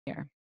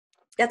here.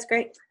 That's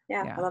great.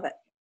 Yeah, I Yeah. love it.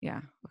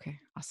 Yeah. Okay.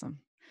 Awesome.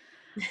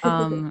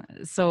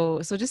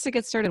 So just to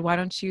get started, why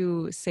don't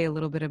you say a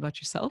little bit about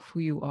yourself, who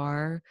you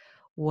are,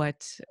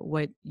 what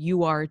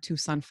you are to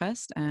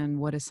Sunfest, and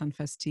what is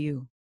Sunfest to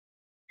you?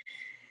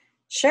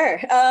 Sure.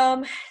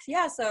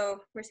 Yeah,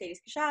 so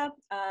Mercedes Caxaj,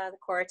 the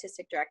core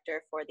artistic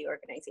director for the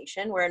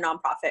organization. We're a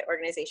nonprofit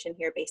organization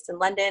here based in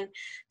London,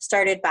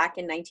 started back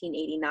in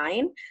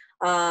 1989.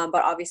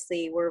 But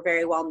obviously, we're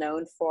very well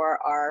known for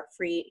our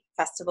free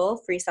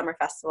summer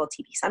festival,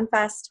 TP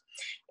Sunfest.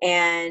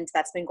 And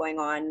that's been going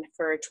on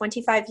for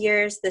 25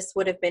 years. This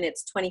would have been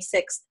its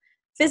 26th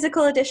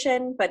physical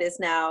edition, but is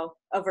now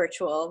a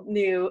virtual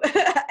new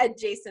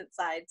adjacent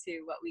side to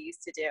what we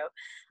used to do.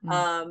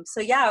 Mm. So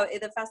yeah,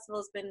 the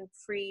festival's been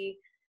free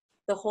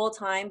the whole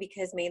time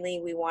because mainly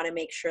we want to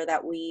make sure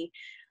that we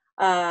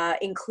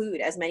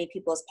include as many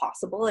people as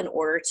possible in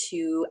order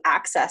to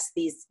access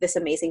this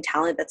amazing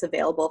talent that's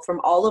available from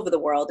all over the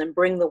world and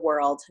bring the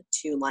world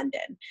to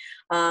London.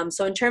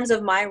 So in terms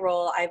of my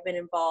role, I've been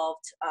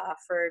involved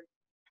for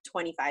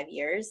 25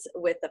 years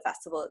with the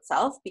festival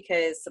itself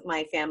because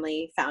my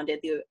family founded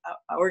the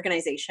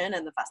organization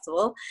and the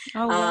festival.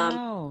 Oh, Um,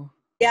 wow.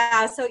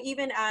 yeah, so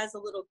even as a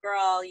little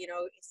girl,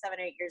 7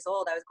 or 8 years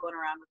old, I was going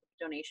around with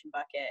a donation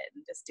bucket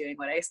and just doing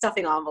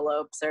stuffing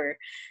envelopes or,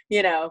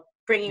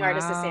 bringing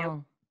artists a sandwich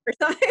Wow. or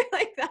something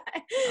like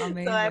that.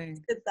 So I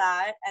Amazing. did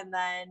that, and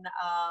then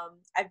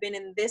I've been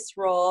in this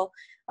role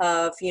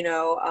of,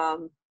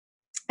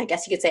 I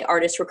guess you could say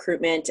artist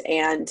recruitment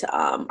and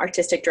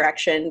artistic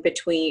direction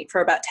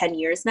for about 10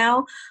 years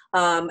now,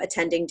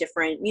 attending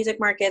different music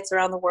markets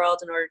around the world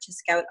in order to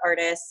scout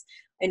artists,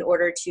 in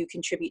order to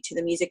contribute to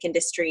the music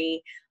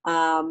industry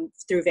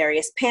through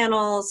various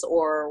panels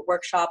or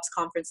workshops,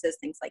 conferences,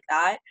 things like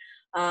that.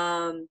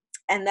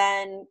 And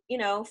then,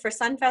 for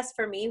Sunfest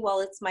for me, well,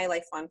 it's my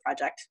lifelong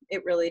project.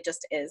 It really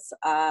just is.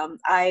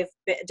 I've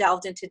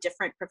delved into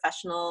different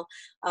professional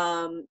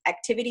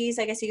activities,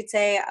 I guess you could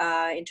say,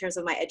 in terms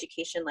of my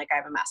education. Like I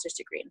have a master's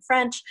degree in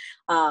French.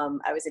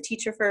 I was a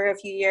teacher for a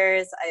few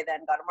years. I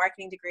then got a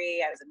marketing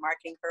degree. I was in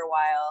marketing for a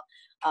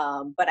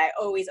while. But I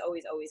always,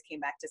 always, always came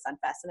back to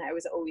Sunfest, and I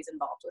was always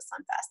involved with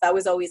Sunfest. That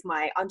was always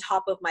on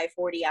top of my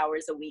 40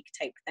 hours a week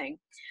type thing.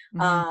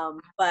 Hmm.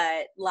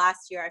 But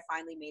last year I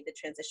finally made the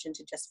transition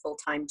to just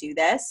full-time do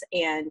this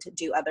and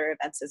do other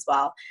events as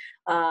well.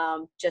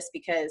 Just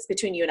because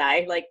between you and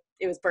I, like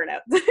it was burnout.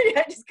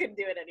 I just couldn't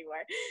do it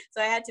anymore.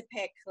 So I had to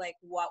pick like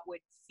what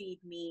would feed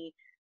me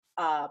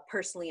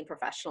personally and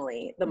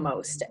professionally the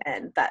most, Hmm.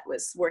 and that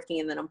was working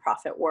in the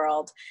nonprofit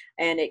world.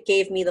 And it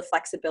gives me the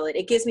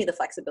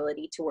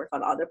flexibility to work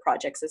on other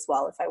projects as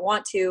well if I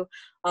want to.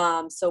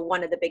 So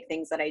one of the big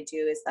things that I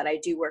do is that I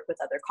do work with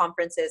other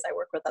conferences. I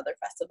work with other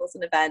festivals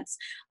and events,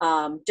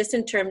 just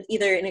in terms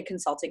either in a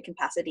consultant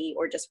capacity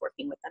or just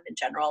working with them in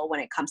general when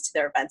it comes to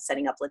their events,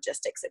 setting up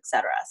logistics,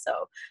 etc.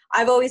 So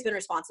I've always been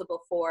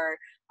responsible for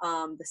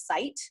the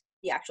site,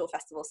 the actual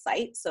festival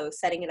site, so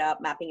setting it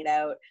up, mapping it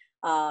out,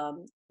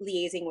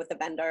 liaising with the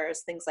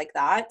vendors, things like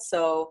that.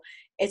 So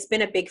it's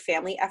been a big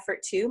family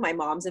effort too. My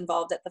mom's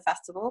involved at the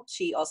festival.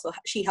 She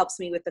helps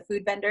me with the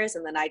food vendors,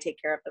 and then I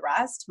take care of the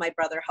rest. My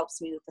brother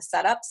helps me with the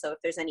setup. So if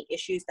there's any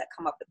issues that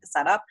come up with the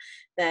setup,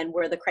 then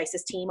we're the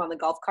crisis team on the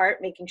golf cart,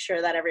 making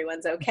sure that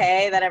everyone's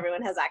okay, that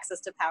everyone has access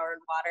to power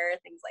and water,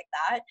 things like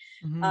that.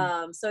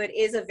 Hmm. So it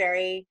is a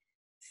very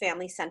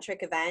family centric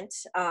event.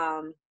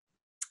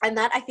 And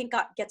that I think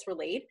gets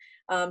relayed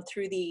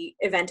through the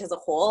event as a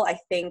whole. I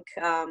think,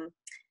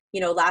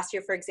 last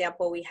year, for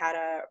example, we had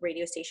a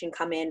radio station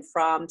come in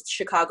from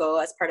Chicago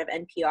as part of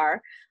NPR,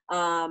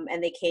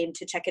 and they came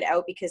to check it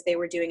out because they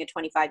were doing a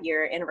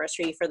 25-year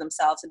anniversary for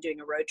themselves and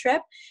doing a road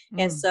trip.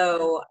 And Mm.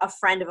 so a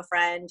friend of a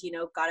friend,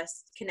 got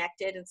us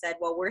connected and said,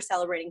 well, we're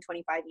celebrating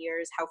 25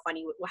 years.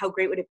 How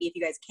great would it be if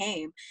you guys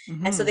came?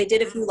 And so Hmm. they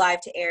did a few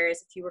live to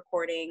airs, a few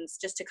recordings,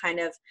 just to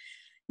kind of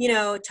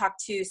talk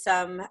to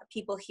some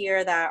people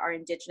here that are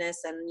Indigenous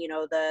and,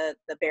 the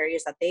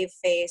barriers that they've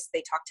faced.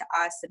 They talk to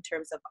us in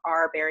terms of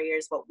our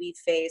barriers, what we've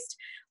faced.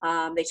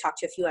 They talked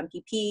to a few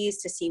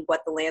MPPs to see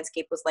what the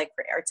landscape was like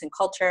for arts and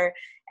culture.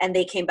 And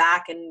they came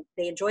back and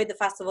they enjoyed the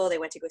festival. They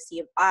went to go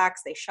see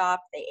acts, they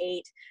shopped, they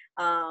ate.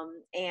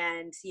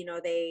 And,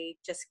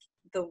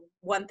 the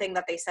one thing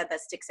that they said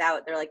that sticks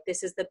out, they're like,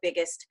 this is the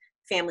biggest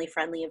family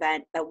friendly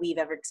event that we've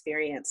ever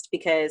experienced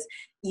because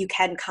you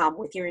can come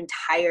with your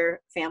entire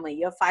family.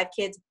 You have 5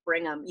 kids,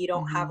 bring them. You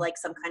don't have Hmm. like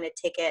some kind of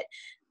ticket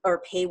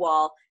or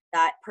paywall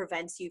that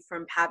prevents you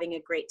from having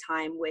a great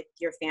time with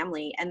your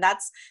family. And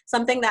that's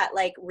something that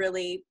like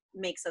really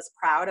makes us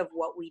proud of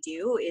what we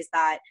do, is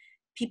that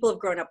people have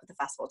grown up with the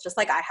festival just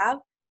like I have.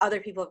 Other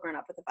people have grown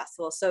up with the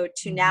festival. So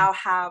to Hmm. now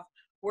have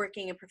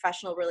working in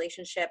professional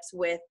relationships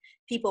with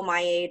people my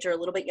age or a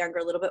little bit younger,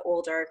 a little bit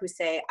older, who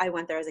say, I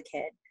went there as a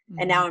kid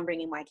and Hmm. now I'm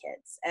bringing my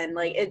kids. And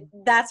like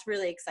that's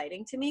really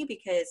exciting to me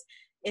because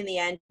in the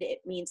end, it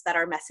means that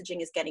our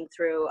messaging is getting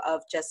through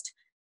of just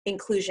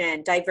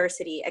inclusion,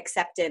 diversity,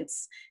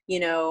 acceptance,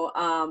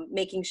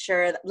 making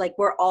sure that, like,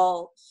 we're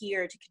all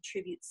here to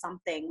contribute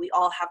something. We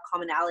all have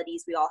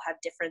commonalities, we all have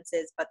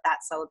differences, but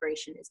that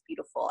celebration is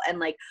beautiful. And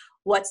like,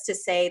 what's to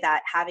say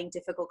that having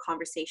difficult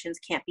conversations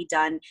can't be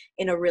done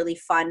in a really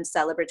fun,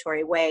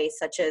 celebratory way,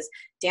 such as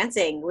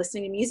dancing,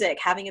 listening to music,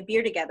 having a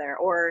beer together,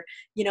 or,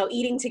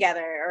 eating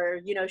together,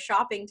 or,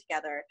 shopping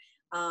together.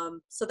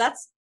 So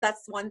that's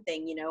one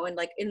thing, and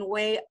like, in a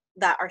way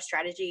that our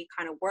strategy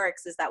kind of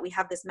works is that we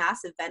have this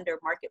massive vendor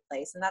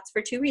marketplace, and that's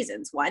for two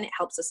reasons. One, it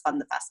helps us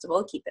fund the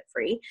festival, keep it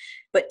free,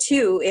 but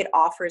two, it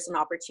offers an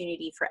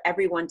opportunity for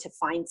everyone to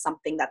find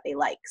something that they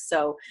like.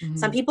 So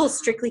some Mm-hmm. people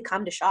strictly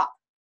come to shop.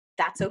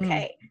 That's Mm-hmm.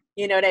 okay.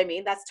 You know what I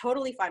mean? That's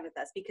totally fine with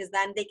us, because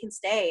then they can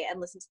stay and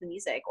listen to the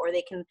music, or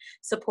they can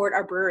support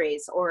our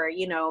breweries, or,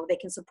 they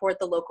can support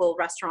the local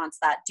restaurants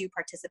that do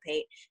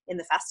participate in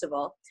the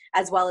festival,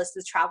 as well as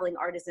the traveling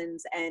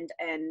artisans and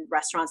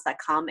restaurants that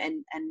come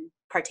and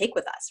partake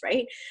with us.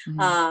 Right.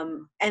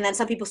 Mm-hmm. And then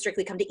some people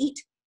strictly come to eat,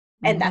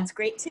 and Mm-hmm. that's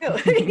great too.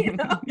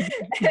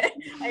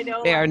 I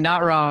know a They lot are of not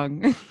people,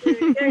 wrong.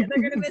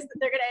 they're gonna miss,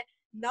 they're gonna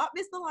not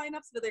miss the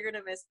lineups, but they're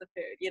gonna miss the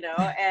food,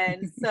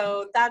 and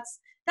so that's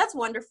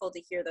wonderful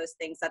to hear those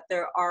things, that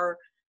there are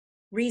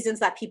reasons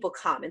that people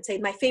come and say,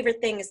 my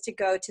favorite thing is to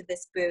go to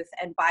this booth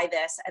and buy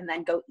this and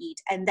then go eat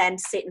and then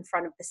sit in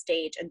front of the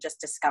stage and just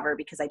discover,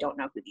 because I don't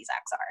know who these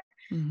acts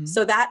are. Mm-hmm.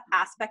 So that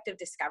aspect of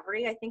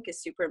discovery, I think, is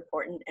super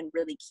important and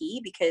really key,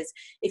 because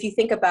if you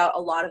think about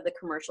a lot of the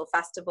commercial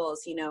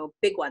festivals,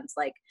 big ones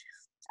like,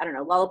 I don't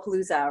know,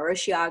 Lollapalooza or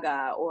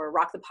Osheaga or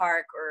Rock the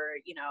Park or,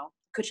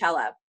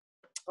 Coachella,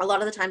 a lot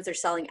of the times they're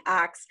selling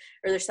acts,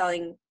 or they're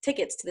selling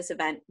tickets to this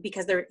event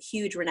because they're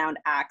huge renowned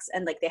acts,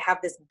 and like, they have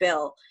this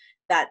bill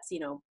that's,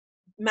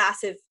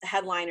 massive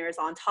headliners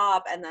on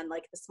top, and then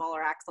like the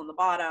smaller acts on the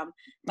bottom.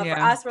 But for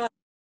Yeah. us,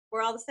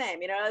 we're all the same,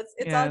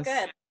 it's all Yes.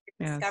 good.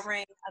 You're Yes.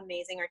 discovering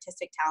amazing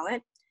artistic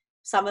talent.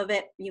 Some of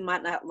it you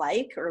might not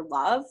like or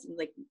love.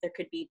 Like, there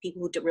could be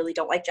people who really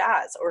don't like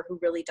jazz, or who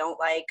really don't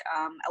like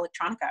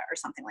electronica or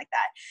something like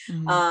that.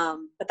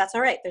 Mm-hmm. But that's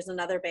all right. There's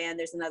another band,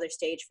 there's another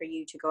stage for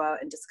you to go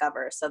out and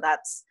discover. So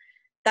that's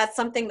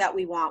something that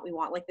we want. We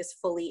want like this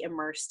fully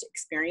immersed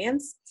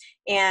experience.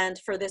 And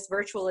for this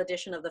virtual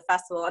edition of the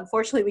festival,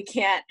 unfortunately, we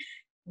can't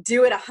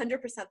do it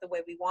 100% the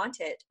way we want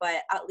it,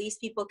 but at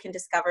least people can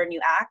discover new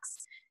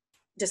acts,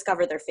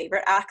 discover their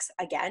favorite acts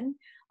again,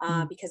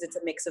 because it's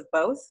a mix of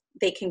both.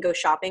 They can go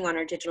shopping on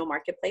our digital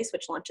marketplace,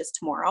 which launches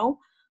tomorrow.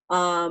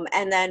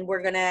 And then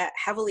we're going to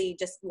heavily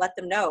just let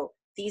them know,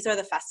 these are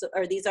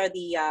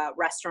the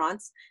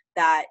restaurants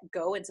that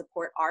go and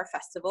support our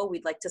festival.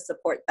 We'd like to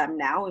support them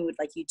now, and we'd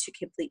like you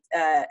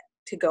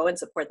to go and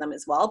support them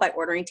as well by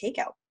ordering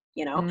takeout,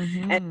 And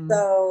Mm-hmm.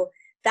 so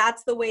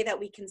that's the way that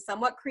we can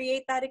somewhat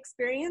create that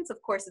experience.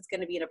 Of course, it's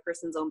going to be in a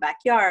person's own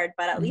backyard,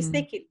 but at least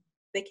Mm-hmm.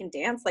 they can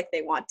dance like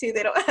they want to.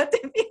 They don't have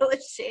to feel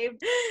ashamed.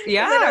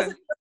 Because I know Yeah. some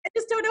people, I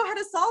just don't know how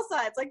to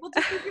salsa. It's like, well,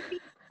 just move your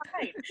feet.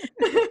 Fine.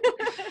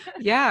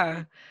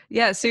 Yeah.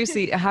 Yeah.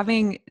 Seriously,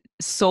 having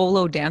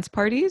solo dance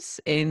parties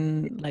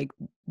in like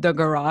the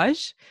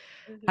garage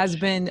has Mhm.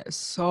 been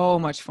so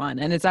much fun.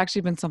 And it's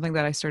actually been something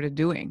that I started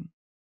doing.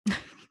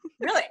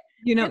 Really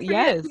good for you. Do you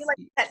Yes. like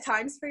set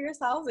times for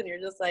yourselves, and you're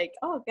just like,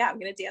 oh yeah, I'm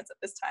gonna dance at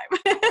this time?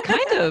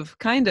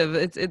 Kind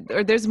of.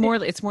 Or there's more,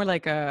 it's more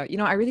like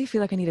I really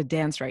feel like I need to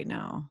dance right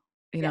now,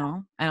 Yeah.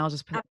 and I'll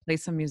just play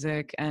some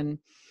music. And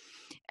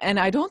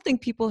I don't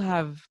think people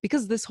have,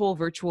 because this whole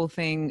virtual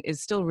thing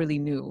is still really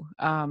new.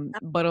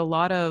 But a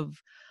lot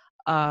of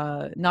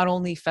not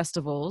only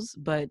festivals,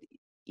 but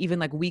even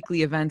like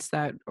weekly events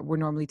that were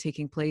normally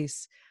taking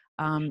place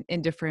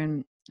in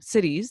different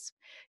cities,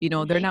 they're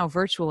Mhm. now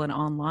virtual and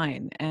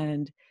online.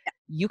 And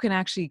you can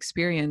actually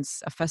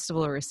experience a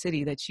festival or a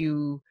city that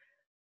you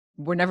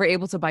were never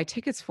able to buy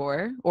tickets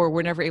for, or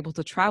were never able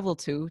to travel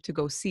to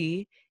go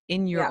see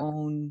in your Yeah,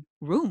 own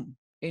room,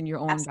 in your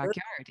own absolutely.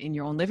 backyard, in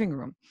your own living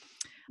room.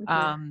 Mhm.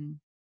 Um,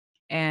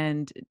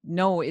 and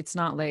no, it's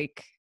not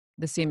like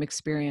the same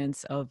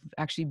experience of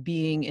actually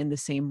being in the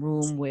same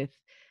room with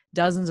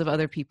dozens of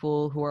other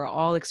people who are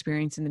all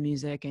experiencing the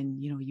music,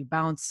 and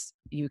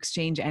you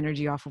exchange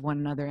energy off of one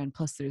another, and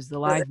plus there's the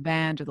Absolutely. live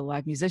band or the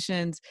live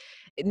musicians.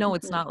 No,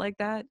 it's Mhm. not like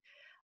that.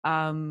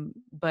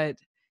 But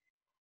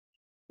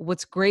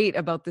what's great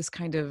about this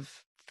kind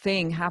of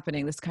thing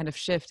happening, this kind of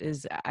shift,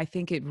 is I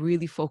think it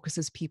really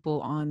focuses people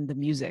on the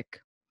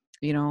music,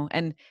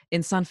 and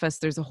in Sunfest,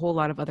 there's a whole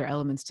lot of other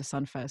elements to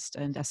Sunfest.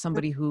 And as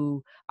somebody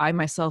who, I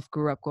myself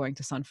grew up going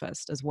to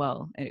Sunfest as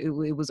well, it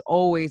was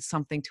always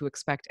something to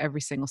expect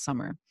every single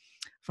summer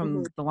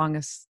from Mhm. the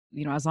longest,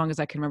 as long as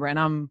I can remember.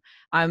 And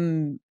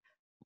I'm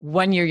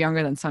 1 year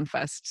younger than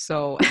Sunfest.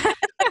 So,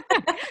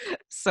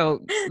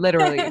 so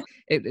literally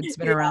it's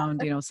been Yeah,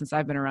 around, since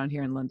I've been around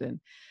here in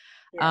London.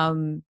 yeah.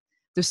 Um,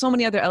 there's so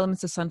many other elements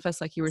to Sunfest,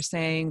 like you were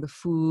saying, the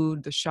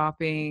food, the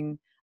shopping,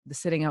 the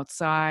sitting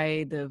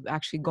outside, the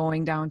actually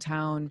going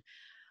downtown,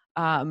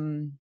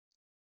 um,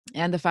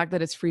 and the fact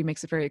that it's free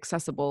makes it very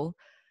accessible.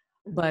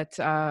 Mhm. But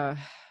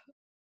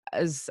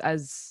as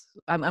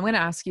I'm going to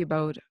ask you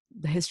about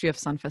the history of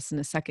Sunfest in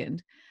a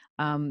second,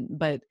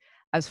 but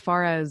as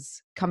far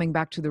as coming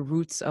back to the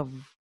roots of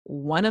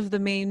one of the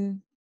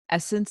main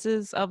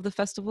essences of the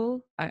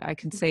festival, I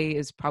can say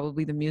is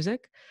probably the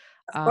music.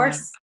 Of Uh,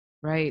 course.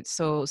 right.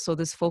 So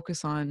this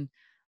focus on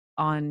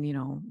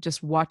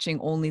just watching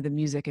only the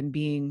music and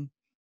being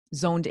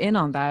zoned in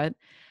on that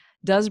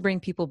does bring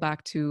people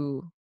back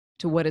to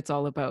what it's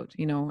all about,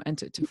 and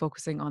to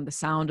focusing on the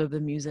sound of the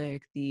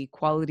music, the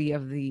quality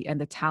of the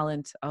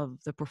talent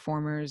of the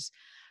performers.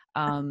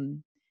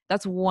 um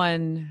that's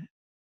one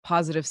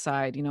positive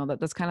side,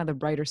 that's kind of the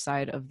brighter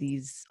side of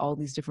all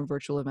these different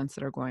virtual events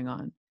that are going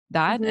on.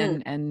 That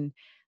Hmm. and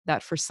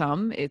that for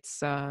some,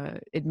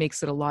 it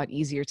makes it a lot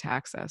easier to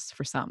access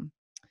for some,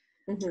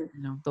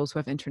 Hmm. those who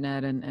have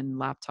internet and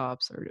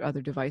laptops or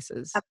other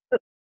devices.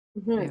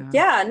 Yeah.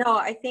 Yeah, no,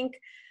 I think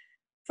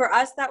for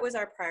us, that was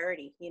our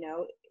priority.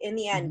 In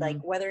the end, like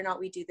Mhm. whether or not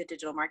we do the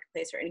digital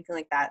marketplace or anything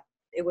like that,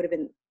 it would have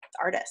been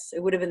artists.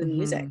 It would have been the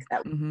music Mhm.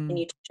 that we Mhm.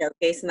 continue to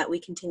showcase and that we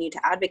continue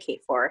to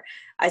advocate for.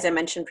 As I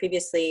mentioned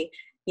previously,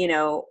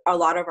 a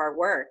lot of our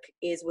work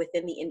is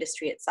within the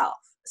industry itself.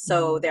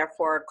 So Mhm.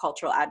 therefore,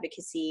 cultural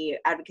advocacy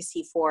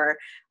for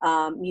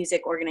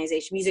music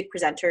organization, music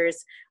presenters,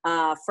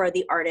 for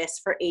the artists,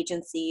 for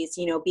agencies,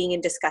 being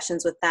in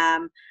discussions with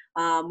them,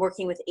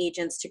 working with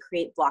agents to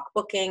create block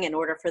booking in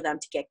order for them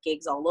to get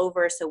gigs all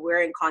over. So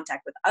we're in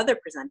contact with other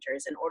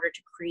presenters in order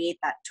to create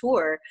that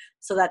tour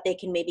so that they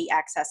can maybe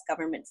access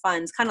government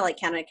funds, kind of like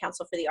Canada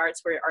Council for the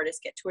Arts, where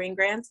artists get touring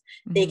grants.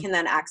 They Mhm. can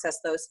then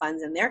access those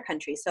funds in their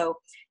country. So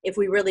if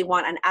we really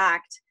want an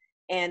act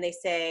and they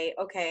say,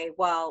 okay,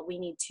 well, we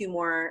need 2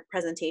 more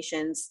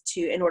presentations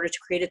in order to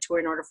create a tour,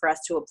 in order for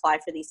us to apply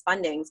for these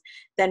fundings,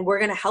 then we're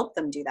going to help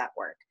them do that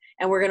work.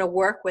 And we're going to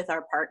work with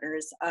our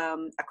partners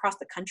across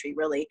the country,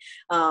 really.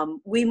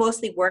 We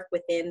mostly work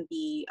within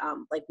the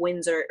like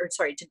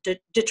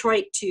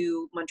Detroit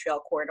to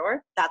Montreal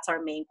corridor. That's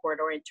our main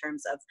corridor in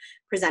terms of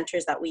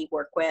presenters that we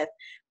work with.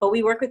 But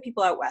we work with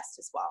people out west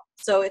as well.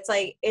 So it's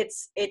like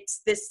it's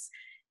this,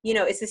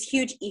 it's this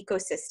huge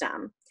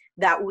ecosystem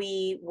that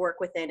we work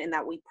within and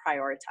that we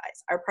prioritize.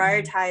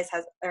 Mhm.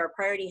 Our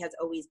priority has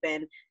always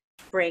been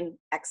bring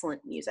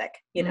excellent music,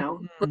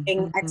 Mhm. bring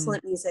Mhm.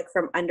 excellent music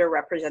from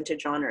underrepresented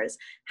genres,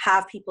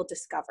 have people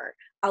discover,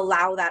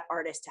 allow that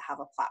artist to have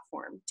a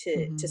platform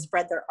to Mhm.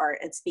 spread their art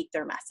and speak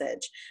their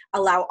message,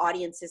 allow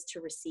audiences to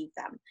receive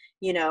them,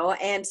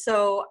 and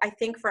so I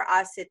think for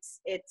us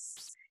it's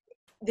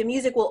the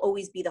music will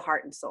always be the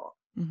heart and soul,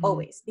 Mhm.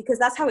 always, because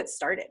that's how it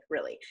started,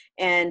 really.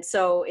 And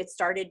so it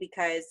started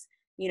because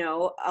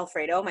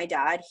Alfredo, my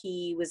dad,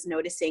 he was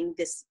noticing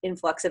this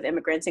influx of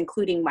immigrants,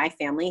 including my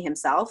family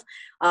himself,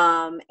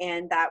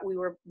 and that we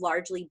were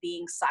largely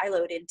being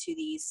siloed into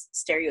these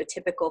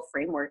stereotypical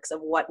frameworks of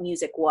what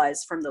music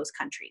was from those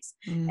countries.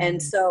 And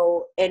Mhm.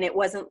 so, and it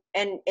wasn't,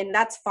 and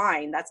that's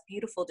fine, that's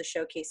beautiful to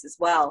showcase as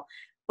well,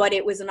 but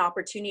it was an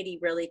opportunity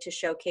really to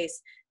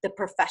showcase the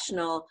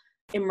professional,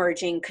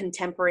 emerging,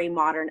 contemporary,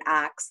 modern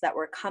acts that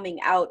were coming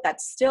out that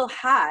still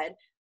had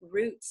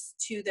roots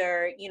to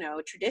their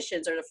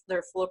traditions or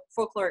their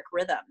folkloric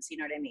rhythms, you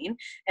know what I mean.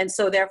 And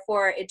so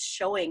therefore it's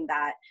showing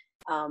that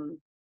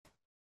um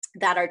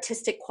that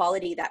artistic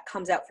quality that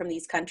comes out from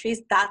these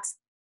countries. That's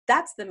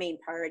the main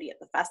priority of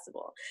the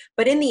festival.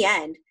 But in the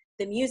end,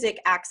 the music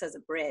acts as a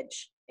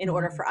bridge in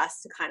order Mhm. for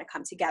us to kind of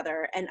come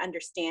together and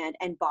understand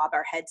and bob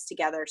our heads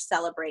together,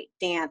 celebrate,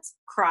 dance,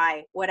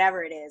 cry,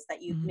 whatever it is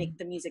that you make Mhm.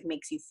 the music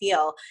makes you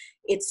feel.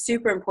 It's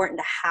super important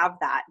to have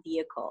that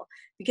vehicle,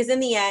 because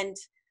in the end,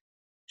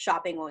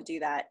 shopping won't do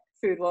that,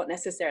 food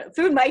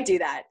might do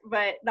that,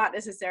 but not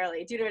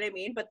necessarily. Do you know what I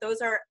mean? But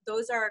those are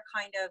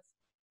kind of,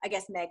 I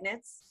guess,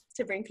 magnets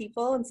to bring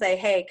people and say,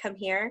 hey, come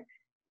here,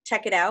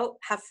 check it out,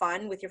 have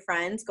fun with your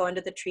friends, go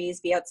under the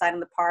trees, be outside in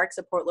the park,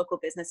 support local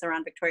business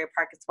around Victoria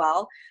Park as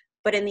well.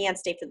 But in the end,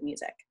 stay for the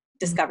music, Mhm.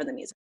 discover the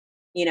music,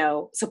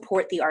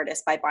 support the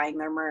artist by buying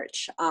their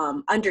merch,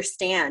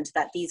 understand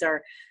that these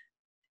are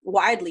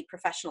widely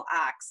professional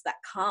acts that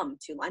come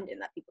to London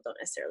that people don't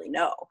necessarily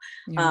know.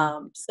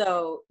 Yeah.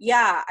 So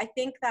yeah, I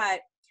think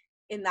that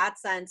in that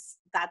sense,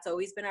 that's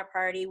always been our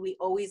priority. We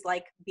always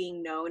like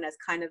being known as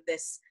kind of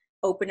this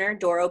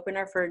door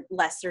opener for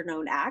lesser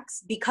known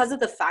acts, because of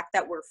the fact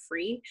that we're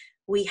free.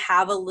 We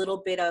have a little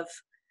bit of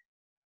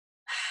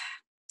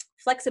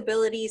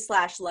flexibility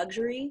slash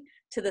luxury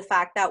to the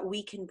fact that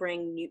we can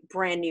bring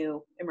brand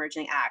new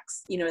emerging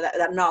acts,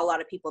 that not a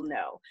lot of people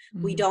know.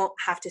 We Mhm. don't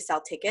have to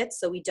sell tickets,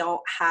 so we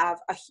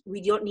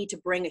don't need to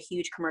bring a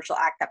huge commercial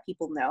act that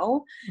people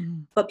know,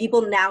 Mhm. but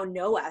people now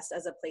know us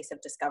as a place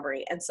of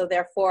discovery. And so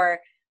therefore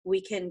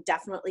we can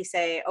definitely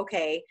say,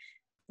 okay,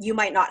 you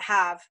might not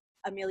have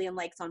a million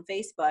likes on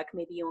Facebook.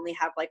 Maybe you only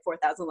have like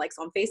 4,000 likes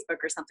on Facebook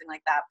or something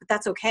like that. But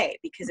that's okay,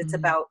 because it's Mhm.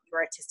 about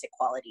your artistic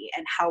quality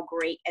and how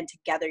great and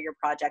together your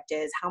project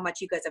is, how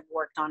much you guys have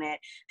worked on it,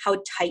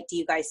 how tight do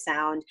you guys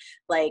sound,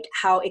 like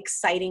how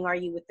exciting are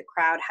you with the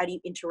crowd, how do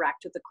you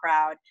interact with the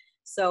crowd.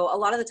 So a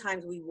lot of the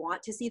times we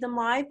want to see them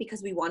live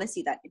because we want to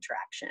see that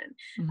interaction,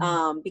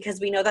 Mm-hmm. because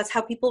we know that's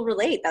how people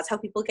relate. That's how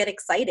people get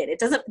excited.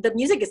 The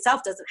music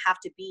itself doesn't have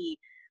to be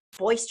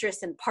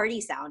boisterous and party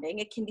sounding.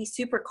 It can be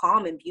super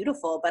calm and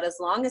beautiful, but as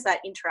long as that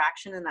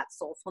interaction and that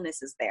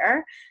soulfulness is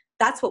there,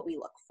 that's what we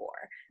look for,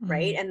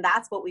 right? Mm-hmm. And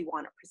that's what we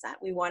want to present.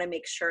 We want to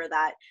make sure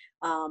that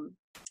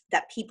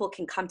that people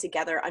can come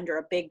together under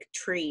a big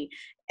tree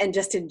and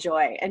just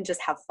enjoy and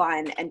just have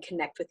fun and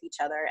connect with each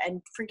other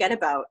and forget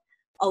about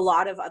a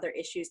lot of other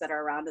issues that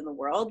are around in the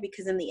world,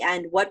 because in the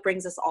end, what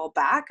brings us all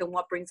back and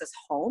what brings us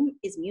home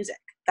is music.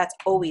 That's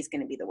always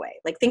going to be the way.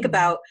 Like, think Mm-hmm.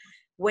 about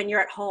when you're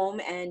at home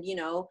and,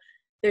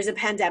 there's a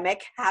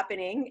pandemic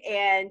happening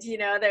and, you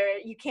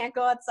can't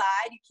go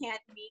outside, you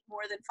can't meet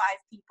more than 5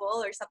 people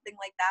or something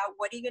like that.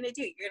 What are you going to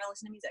do? You're going to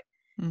listen to music.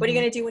 What are you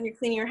Mm-hmm. going to do when you're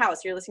cleaning your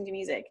house? You're listening to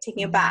music.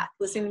 Taking a Mm-hmm. bath,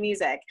 listening to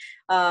music.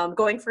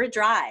 Going for a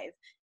drive,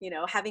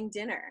 having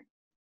dinner.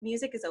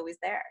 Music is always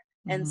there.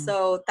 And Mm-hmm.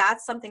 so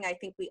that's something I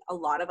think a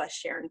lot of us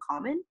share in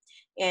common.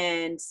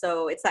 And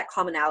so it's that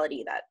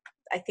commonality that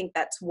I think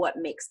that's what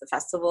makes the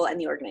festival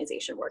and the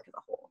organization work as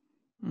a whole.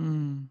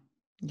 Mm.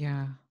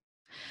 Yeah,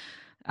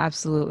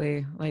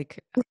 absolutely.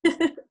 Like,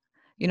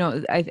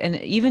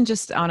 and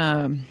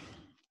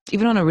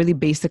even on a really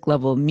basic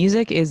level,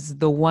 music is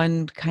the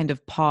one kind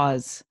of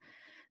pause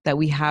that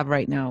we have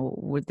right now.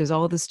 There's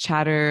all this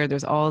chatter,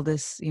 there's all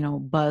this,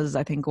 buzz,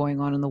 I think, going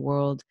on in the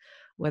world,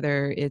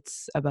 whether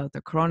it's about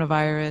the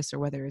coronavirus or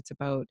whether it's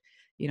about,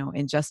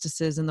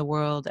 injustices in the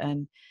world.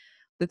 And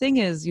the thing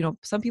is,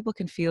 some people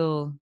can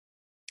feel,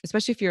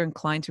 especially if you're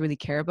inclined to really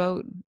care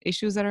about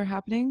issues that are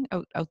happening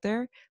out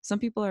there, some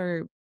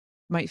people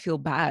might feel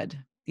bad,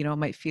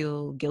 might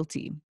feel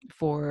guilty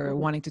for Mhm,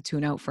 wanting to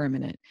tune out for a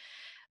minute.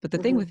 But the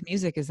thing mhm, with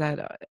music is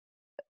that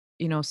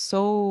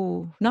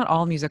so not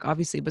all music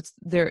obviously, but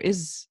there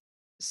is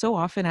so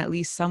often at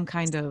least some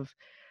kind of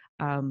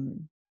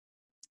um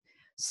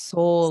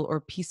soul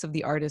or piece of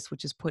the artist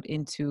which is put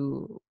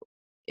into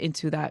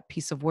that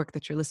piece of work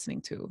that you're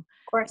listening to,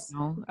 of course. you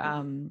know Mhm.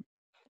 um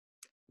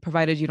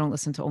provided you don't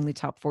listen to only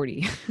top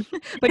 40.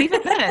 But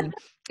even then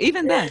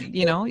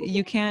you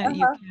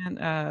Uh-huh.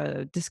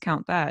 can't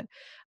discount that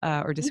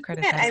or You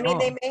discredit can't. that I at mean,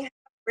 they all. may have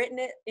written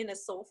it in a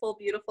soulful,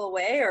 beautiful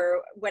way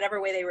or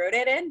whatever way they wrote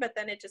it in, but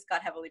then it just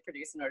got heavily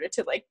produced in order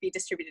to like be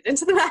distributed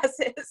into the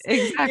masses. So,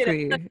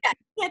 Exactly. yeah,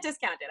 you can't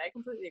discount it. I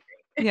completely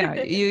Yeah,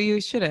 agree.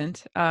 you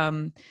shouldn't.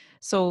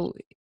 So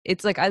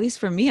it's like, at least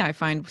for me, I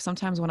find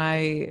sometimes when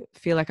I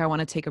feel like I want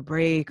to take a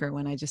break or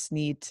when I just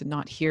need to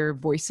not hear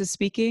voices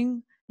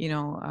speaking,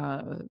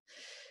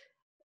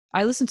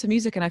 I listen to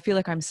music and I feel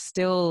like I'm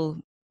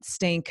still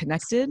staying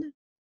connected.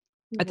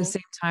 At the Hmm.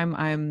 same time,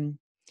 I'm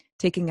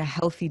taking a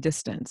healthy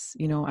distance.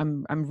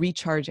 I'm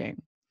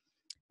recharging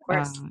Of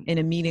course. in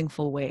a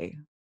meaningful way.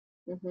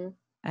 Hmm.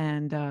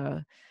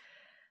 And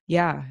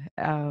yeah,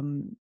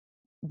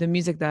 the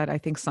music that I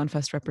think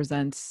Sunfest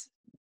represents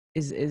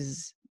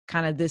is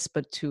kind of this,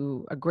 but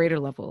to a greater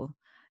level.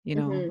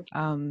 Hmm.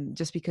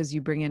 Just because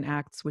you bring in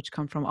acts which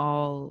come from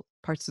all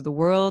parts of the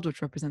world,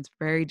 which represents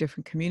very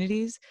different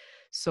communities,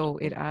 so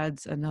it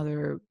adds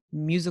another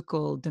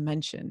musical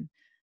dimension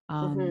Hmm.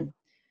 um,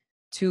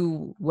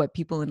 to what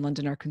people in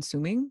London are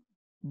consuming.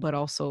 But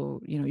also,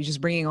 you're just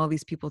bringing all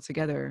these people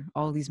together,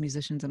 all these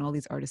musicians and all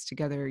these artists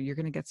together. You're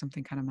going to get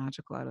something kind of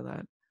magical out of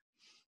that.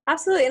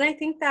 Absolutely. And I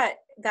think that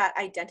that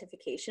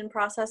identification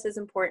process is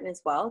important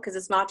as well, because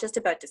it's not just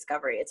about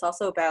discovery. It's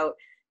also about,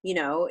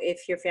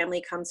 if your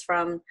family comes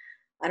from,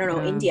 I don't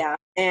know, Yeah, India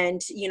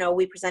and,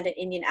 we present an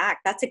Indian act,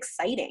 that's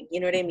exciting.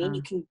 You know what I mean? yeah,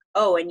 You can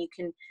go and you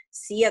can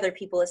see other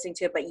people listening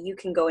to it, but you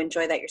can go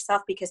enjoy that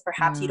yourself because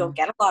perhaps you yeah, don't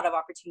get a lot of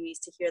opportunities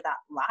to hear that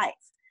live,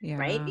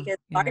 right? yeah, Because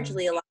yeah.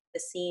 largely a lot of the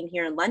scene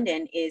here in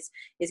London is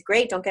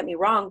great, don't get me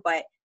wrong,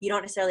 but you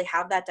don't necessarily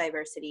have that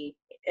diversity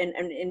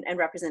and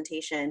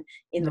representation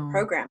in the No,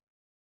 program.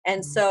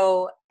 And no.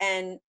 so,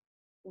 and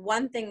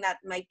one thing that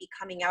might be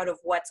coming out of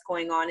what's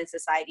going on in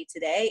society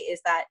today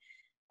is that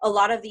a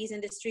lot of these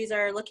industries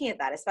are looking at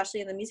that,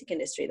 especially in the music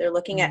industry. They're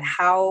looking at Mm,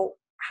 how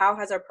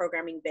has our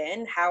programming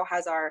been? How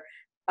has our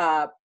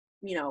uh,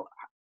 you know,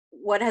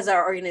 what has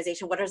our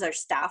organization, what does our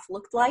staff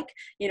looked like?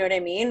 You know what I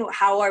mean?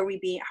 How are we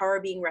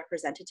being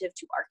representative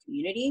to our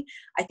community?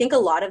 I think a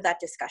lot of that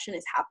discussion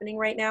is happening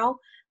right now.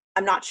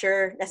 I'm not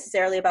sure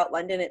necessarily about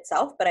London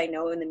itself, but I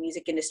know in the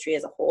music industry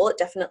as a whole, it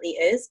definitely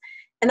is.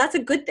 And that's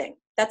a good thing.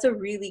 That's a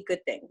really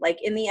good thing. Like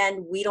in the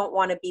end, we don't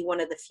want to be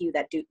one of the few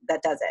that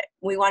does it.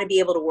 We want to be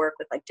able to work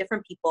with like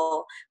different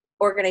people,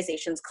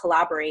 organizations,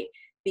 collaborate,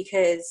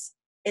 because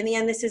in the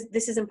end, this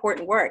is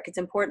important work. It's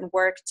important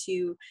work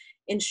to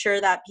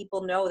ensure that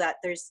people know that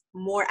there's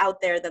more out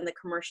there than the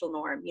commercial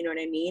norm. You know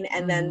what I mean?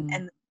 And then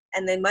mm,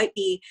 and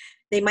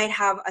they might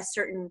have a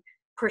certain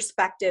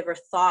perspective or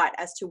thought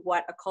as to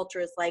what a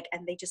culture is like,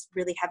 and they just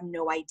really have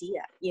no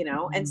idea.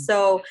 And mm,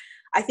 so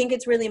I think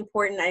it's really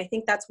important. I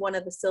think that's one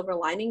of the silver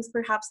linings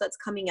perhaps that's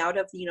coming out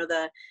of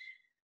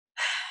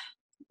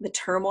the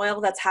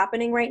turmoil that's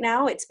happening right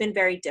now. It's been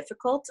very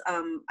difficult.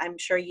 I'm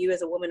sure you,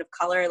 as a woman of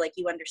color, like,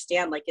 you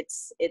understand, like, it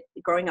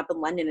growing up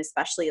in London,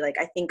 especially, like,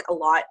 I think a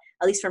lot,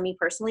 at least for me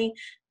personally,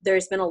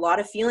 there's been a lot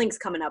of feelings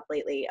coming up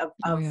lately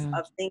Oh yeah.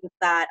 of things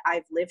that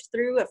I've lived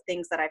through, of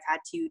things that I've had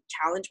to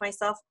challenge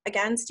myself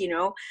against,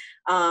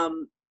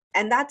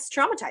 and that's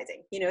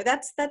traumatizing.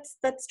 That's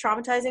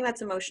traumatizing.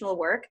 That's emotional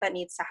work that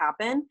needs to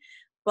happen.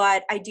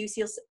 But I do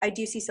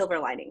see silver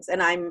linings,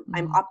 and I'm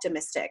Mm,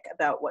 optimistic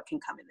about what can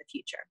come in the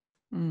future.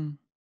 mm.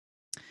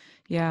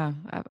 Yeah,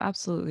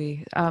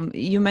 absolutely.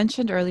 You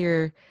mentioned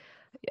earlier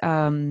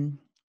um,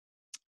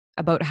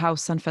 about how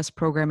Sunfest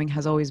programming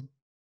has always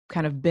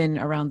kind of been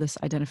around this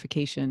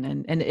identification,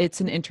 and it's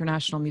an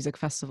international music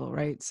festival,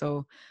 right?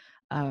 So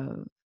uh,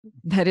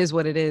 that is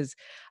what it is.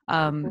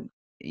 Mhm,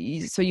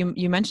 So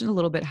you mentioned a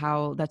little bit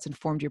how that's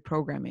informed your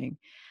programming, mhm.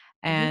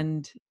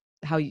 and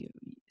how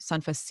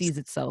Sunfest sees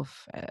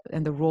itself,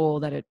 and the role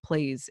that it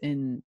plays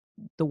in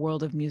the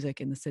world of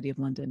music in the city of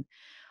London.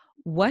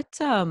 What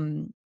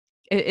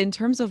in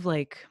terms of,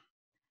 like,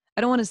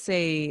 I don't want to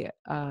say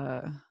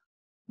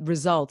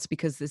results,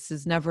 because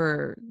there's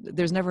never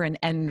an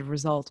end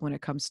result when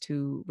it comes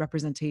to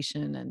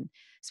representation, and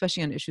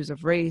especially on issues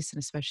of race, and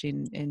especially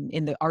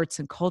in the arts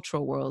and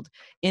cultural world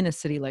in a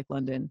city like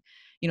London.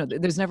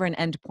 There's never an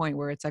end point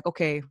where it's like,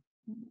 okay,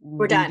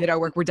 We're we done. did our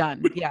work, we're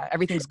done, yeah,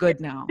 everything's good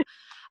now.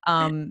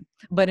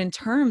 But in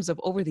terms of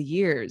over the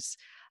years,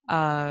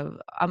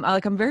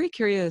 I'm very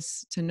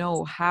curious to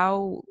know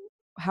how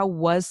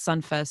was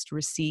Sunfest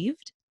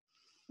received,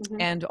 Mhm.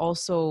 and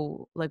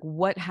also, like,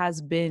 what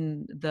has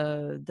been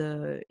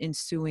the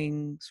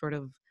ensuing sort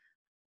of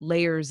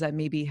layers that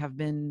maybe have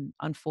been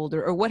unfolded,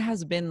 or what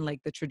has been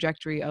like the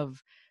trajectory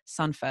of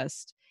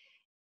Sunfest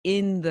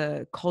in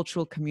the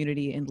cultural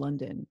community in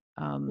London,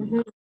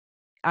 Mhm.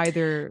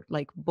 either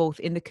like both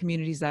in the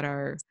communities that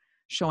are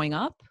showing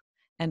up,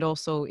 and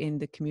also in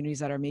the communities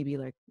that are maybe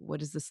like,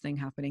 what is this thing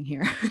happening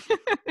here?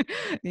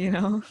 you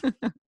know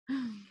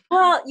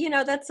Well,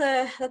 that's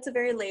a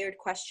very layered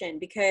question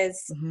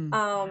because hmm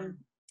um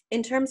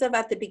in terms of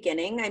at the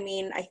beginning, I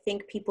mean, I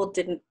think people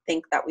didn't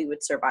think that we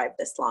would survive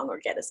this long or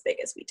get as big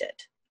as we did,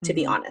 to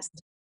be hmm honest.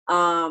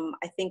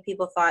 I think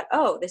people thought,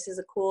 oh, this is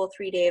a cool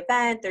 3-day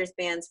event. There's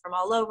bands from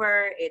all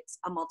over. It's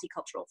a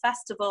multicultural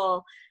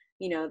festival.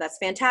 That's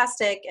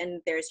fantastic.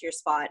 And there's your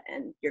spot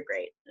and you're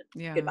great.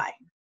 yeah, Goodbye.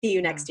 See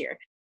you yeah, next year.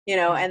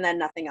 yeah. And then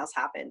nothing else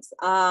happens.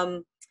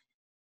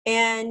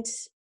 And,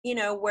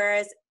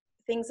 whereas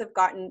things have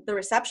gotten, the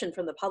reception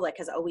from the public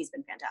has always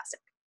been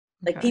fantastic.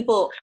 Like, Okay.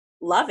 people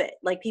love it.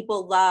 Like,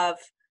 people love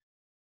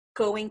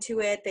going to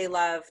it. They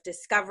love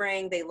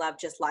discovering. They love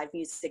just live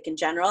music in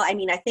general. I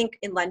mean, I think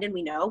in London,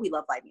 we know we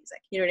love live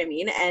music. You know what I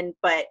mean?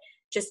 But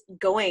just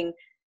going,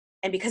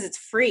 and because it's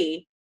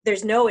free,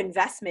 there's no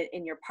investment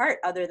in your part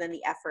other than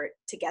the effort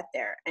to get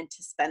there and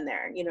to spend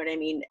there. You know what I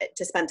mean?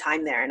 To spend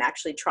time there and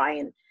actually try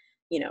and,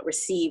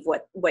 receive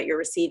what you're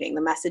receiving,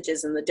 the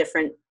messages and the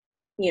different,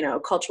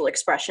 cultural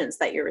expressions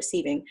that you're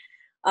receiving.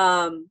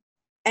 Um,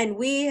 and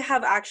we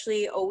have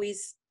actually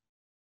always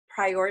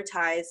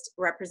prioritized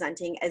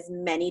representing as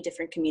many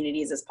different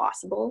communities as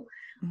possible.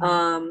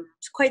 hmm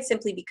Quite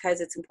simply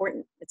because it's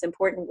important. It's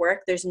important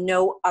work. There's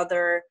no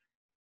other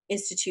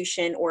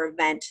institution or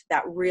event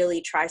that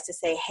really tries to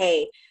say,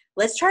 hey,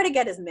 let's try to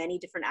get as many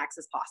different acts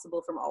as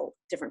possible from all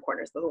different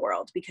corners of the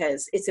world,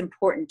 because it's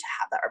important to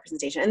have that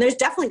representation. And there's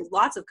definitely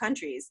lots of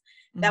countries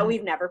that hmm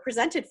we've never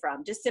presented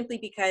from, just simply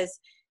because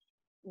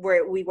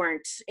we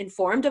weren't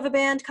informed of a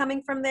band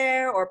coming from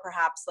there, or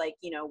perhaps, like,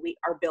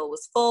 our bill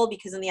was full,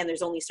 because in the end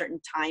there's only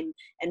certain time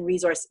and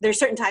resource there's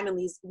certain time and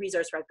these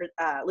resource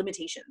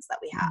limitations that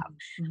we have.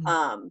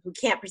 hmm We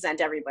can't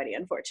present everybody,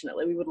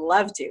 unfortunately. We would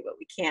love to, but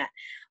we can't.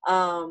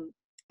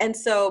 And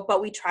so,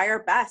 but we try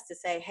our best to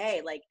say,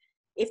 hey, like,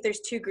 if there's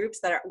two groups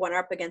that are one are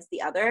up against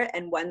the other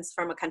and one's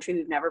from a country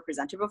we've never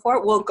presented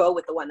before, we'll go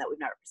with the one that we've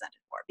never presented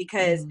for,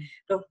 because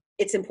hmm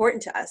it's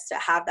important to us to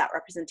have that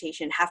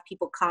representation, have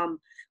people come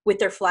with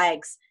their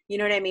flags, you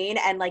know what I mean?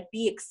 And, like,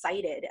 be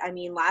excited. I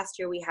mean, last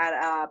year we had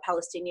a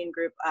Palestinian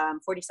group,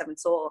 47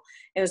 Soul.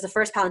 It was the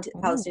first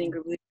Palestinian Oh,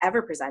 group we've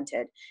ever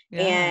prepresented.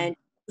 yeah. And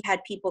we had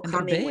people And they're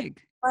coming with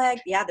big.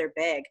 flags. Yeah, they're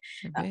big.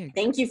 They're big.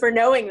 Thank you for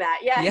knowing that.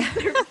 Yes, Yeah.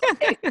 they're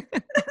big.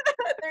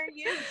 They're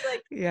huge.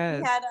 Like, we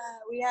Yes.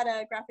 had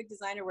a graphic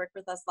designer work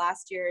with us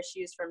last year.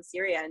 She was from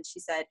Syria, and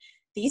she said,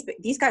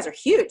 these guys are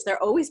huge.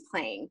 They're always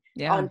playing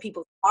Yeah. on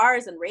people's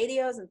cars and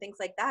radios and things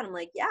like that. I'm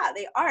like, yeah,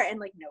 they are.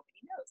 And, like,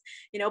 nobody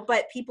knows,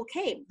 but people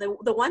came.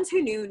 The ones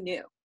who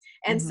knew.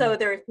 And Mhm. so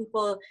there were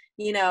people,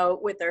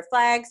 with their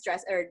flags,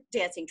 dressed or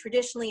dancing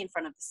traditionally in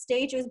front of the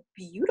stage. It was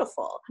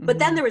beautiful. But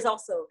then Mhm. there was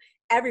also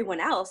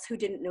everyone else who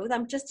didn't know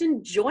them, just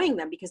enjoying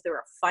them because they were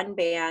a fun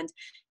band.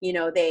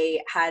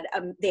 They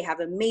have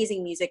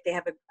amazing music. They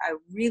have a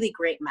really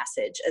great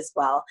message as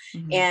well.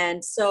 Mhm.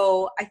 And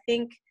so I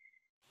think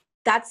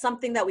that's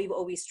something that we've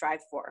always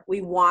strived for.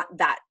 We want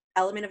that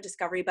element of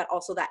discovery, but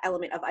also that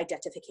element of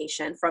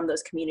identification from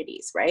those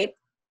communities, right?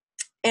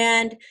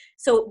 And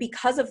so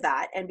because of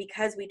that, and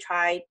because we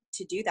try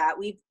to do that,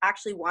 we've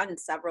actually won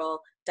several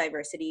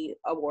diversity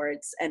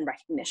awards and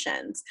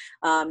recognitions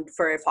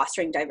for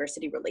fostering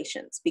diversity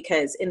relations,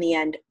 because in the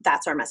end,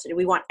 that's our message.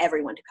 We want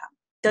everyone to come.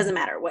 Doesn't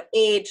matter what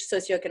age,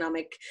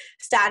 socioeconomic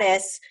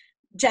status,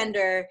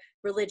 gender,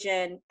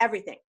 religion,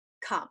 everything.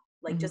 Come.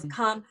 Like, just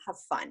come, have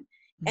fun.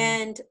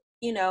 And,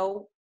 you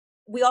know,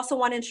 we also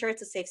want to ensure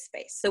it's a safe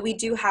space. So we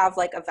do have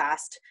like a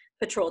vast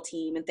patrol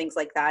team and things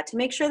like that to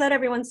make sure that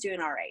everyone's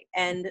doing all right.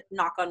 And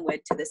knock on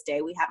wood, to this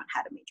day, we haven't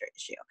had a major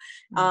issue.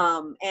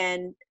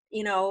 And,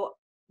 you know,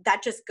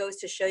 that just goes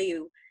to show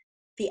you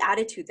the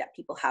attitude that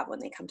people have when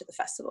they come to the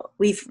festival.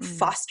 We've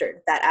fostered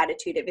that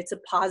attitude. If it's a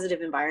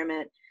positive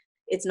environment,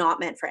 it's not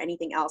meant for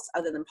anything else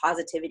other than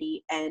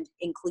positivity and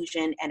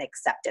inclusion and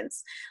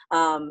acceptance.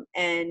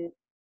 And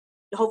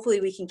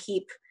hopefully we can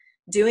keep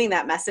doing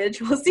that message.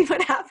 We'll see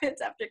what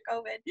happens after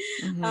COVID.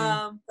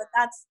 But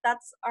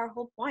that's our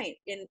whole point.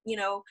 And, you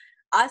know,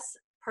 us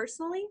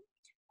personally,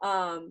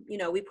 you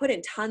know, we put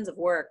in tons of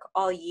work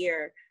all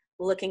year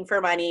looking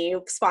for money,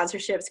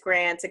 sponsorships,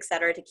 grants, et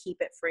cetera, to keep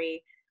it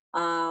free,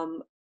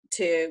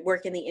 to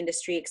work in the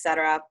industry, et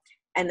cetera.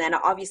 And then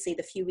obviously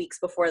the few weeks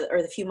before,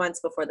 or the few months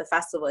before the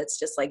festival, it's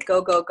just like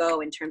go, go,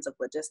 go in terms of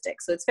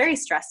logistics. So it's very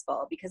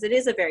stressful because it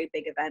is a very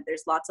big event.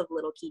 There's lots of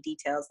little key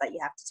details that you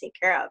have to take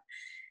care of.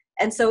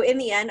 And so in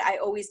the end, I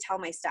always tell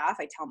my staff,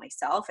 I tell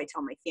myself, I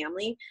tell my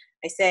family,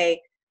 I say,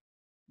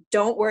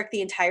 don't work the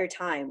entire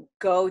time.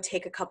 Go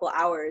take a couple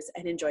hours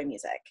and enjoy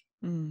music.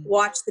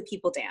 Watch the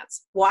people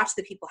dance. Watch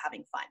the people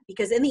having fun.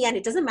 Because in the end,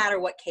 it doesn't matter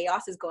what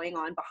chaos is going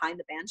on behind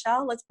the band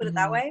shell. Let's put it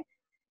that way.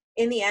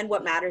 In the end,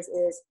 what matters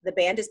is the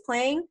band is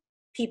playing,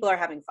 people are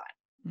having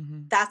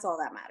fun. That's all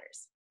that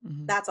matters.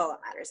 That's all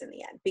that matters in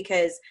the end,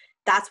 because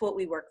that's what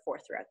we work for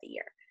throughout the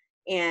year.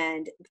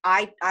 And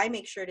I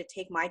make sure to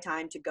take my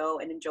time to go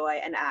and enjoy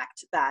an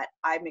act that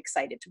I'm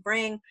excited to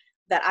bring,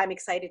 that I'm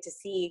excited to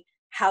see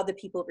how the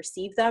people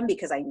receive them,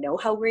 because I know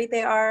how great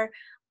they are.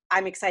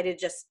 I'm excited to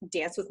just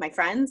dance with my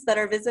friends that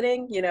are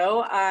visiting, you know,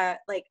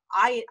 like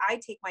I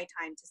take my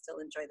time to still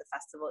enjoy the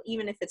festival,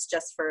 even if it's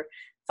just for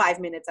 5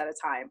 minutes at a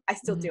time. I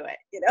still do it,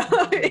 you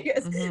know,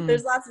 because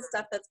there's lots of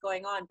stuff that's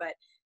going on. But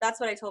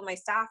that's what I told my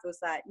staff, was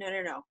that, no,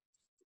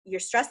 you're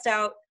stressed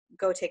out,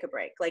 go take a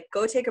break. Like,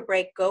 go take a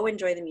break, go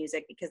enjoy the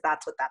music, because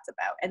that's what that's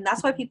about. And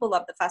that's why people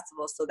love the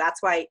festival. So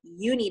that's why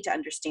you need to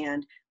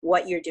understand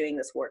what you're doing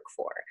this work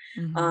for.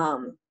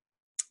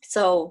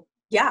 So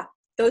yeah,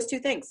 those two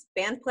things: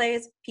 band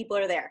plays, people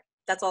are there.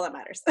 That's all that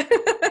matters.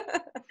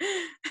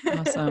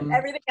 Awesome.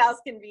 Everything else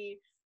can be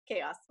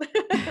chaos.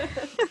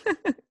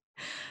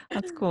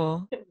 That's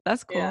cool.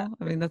 That's cool. Yeah.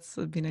 I mean,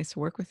 it'd be nice to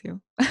work with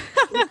you. I'll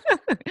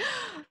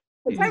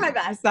try my Your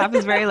best. staff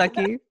is very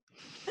lucky.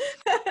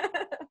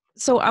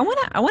 So I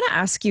wanna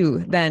ask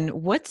you then,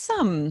 what's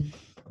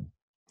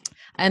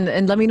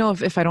and let me know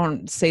if I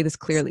don't say this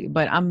clearly,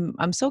 but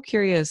I'm so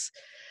curious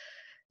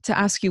to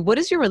ask you, what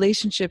is your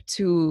relationship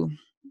to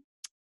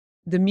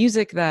the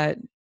music that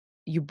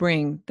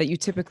you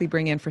typically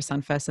bring in for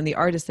Sunfest, and the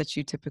artists that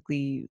you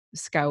typically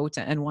scout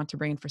and want to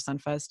bring in for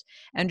Sunfest,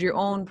 and your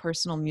own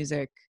personal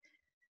music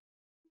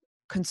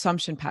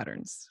consumption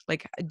patterns?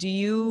 Like, do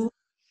you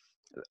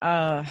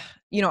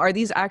you know, are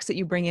these acts that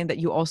you bring in that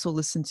you also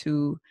listen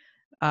to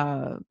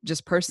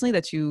just personally,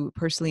 that you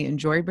personally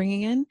enjoy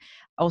bringing in?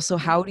 Also,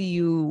 how do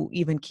you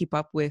even keep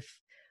up with,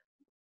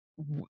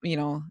 you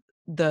know,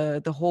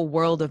 the whole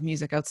world of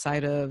music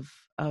outside of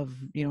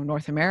you know,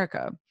 North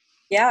America?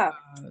 Yeah.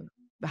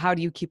 How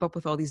do you keep up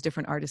with all these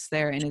different artists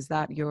there? And is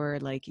that your,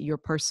 like, your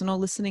personal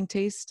listening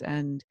taste?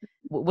 And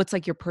what's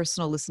like your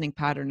personal listening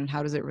pattern, and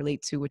how does it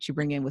relate to what you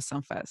bring in with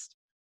Sunfest?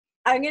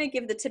 I'm going to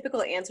give the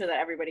typical answer that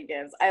everybody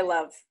gives. I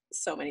love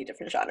so many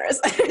different genres.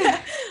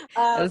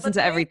 I listen But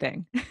to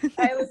everything.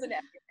 I listen to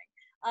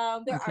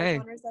everything. There are Okay.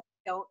 genres that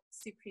I don't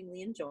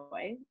supremely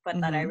enjoy, but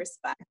that I Mm-hmm.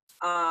 respect.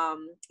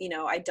 You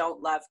know, I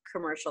don't love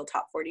commercial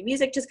top 40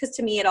 music, just because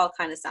to me it all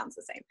kind of sounds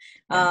the same.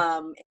 Yeah.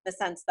 In the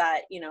sense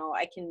that, you know,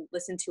 I can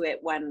listen to it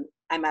when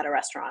I'm at a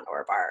restaurant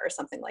or a bar or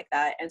something like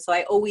that. And so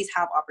I always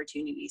have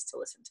opportunities to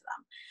listen to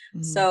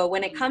them. Mm-hmm. So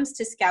when it comes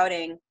to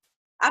scouting,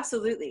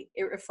 absolutely,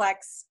 it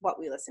reflects what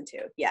we listen to.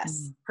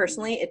 Yes,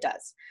 personally, it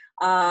does.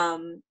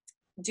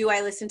 Do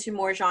I listen to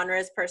more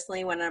genres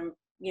personally when I'm,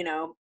 you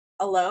know,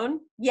 alone?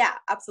 Yeah,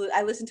 absolutely.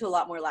 I listen to a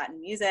lot more Latin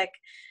music,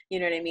 you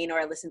know what I mean? Or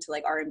I listen to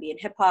like R&B and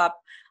hip hop,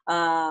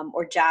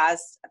 or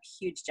jazz. I'm a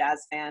huge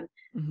jazz fan.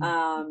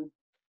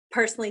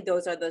 Personally,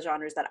 those are the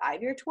genres that I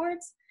veer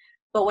towards.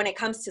 But when it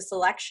comes to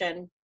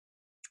selection,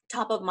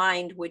 top of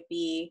mind would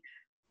be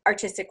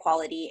artistic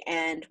quality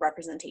and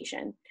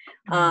representation.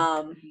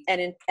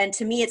 And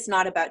to me, it's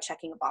not about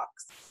checking a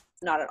box,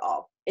 not at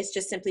all. It's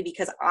just simply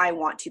because I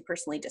want to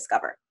personally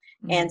discover.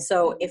 And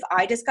so if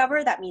I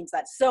discover, that means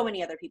that so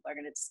many other people are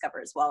going to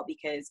discover as well,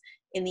 because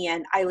in the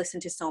end, I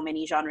listen to so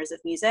many genres of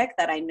music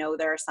that I know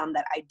there are some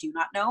that I do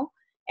not know.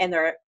 And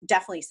there are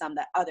definitely some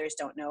that others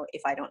don't know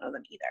if I don't know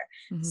them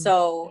either.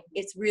 So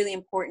it's really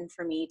important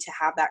for me to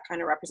have that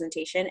kind of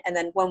representation. And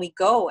then when we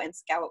go and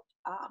scout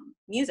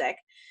music,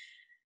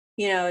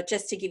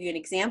 just to give you an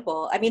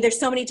example, I mean, there's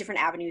so many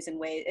different avenues and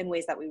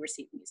ways that we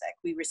receive music.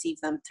 We receive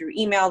them through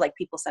email, like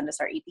people send us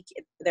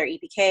their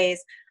EPKs.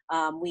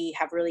 We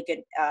have really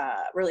good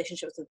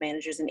relationships with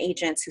managers and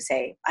agents who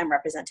say, I'm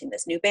representing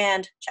this new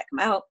band, check them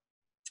out.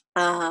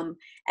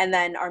 And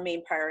then our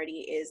main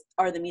priority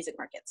are the music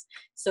markets.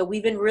 So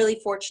we've been really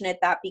fortunate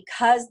that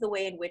because the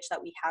way in which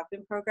that we have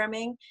been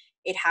programming,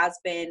 it has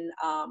been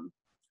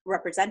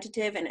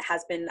representative, and it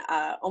has been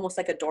almost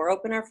like a door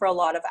opener for a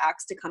lot of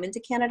acts to come into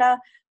Canada.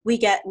 We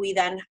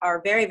then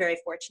are very, very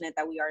fortunate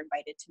that we are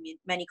invited to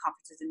many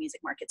conferences and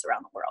music markets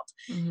around the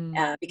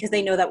world, because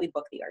they know that we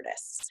book the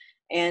artists.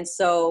 And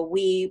so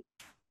we,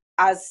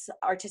 as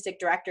artistic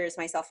directors,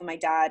 myself and my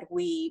dad,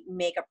 we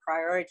make a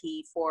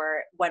priority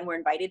for when we're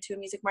invited to a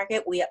music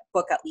market, we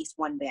book at least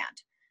one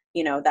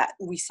band, that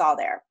we saw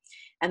there.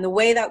 And the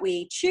way that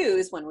we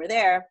choose when we're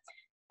there,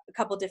 a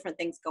couple different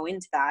things go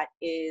into that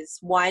is,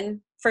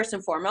 one, first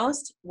and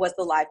foremost, was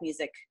the live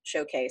music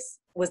showcase,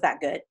 was that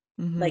good?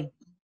 Like,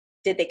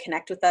 did they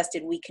connect with us?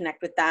 Did we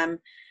connect with them?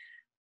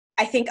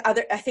 I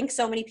think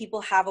so many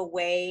people have a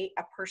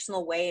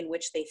personal way in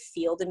which they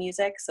feel the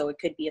music. So it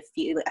could be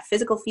a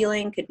physical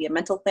feeling, could be a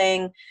mental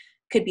thing,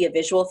 could be a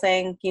visual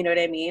thing. You know what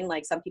I mean?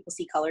 Like, some people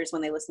see colors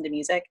when they listen to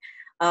music.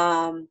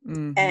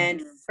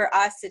 And for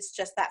us, it's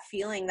just that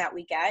feeling that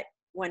we get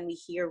when we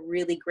hear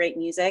really great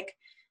music,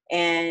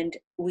 and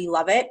we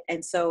love it.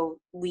 And so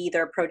we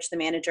either approach the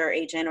manager or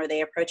agent, or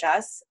they approach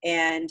us.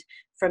 And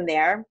from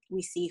there,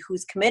 we see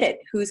who's committed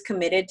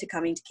to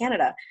coming to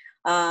Canada.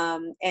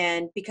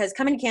 And because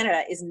coming to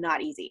Canada is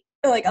not easy.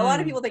 Like, a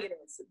lot of people think it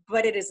is,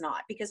 but it is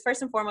not, because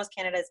first and foremost,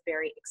 Canada is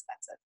very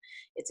expensive.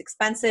 It's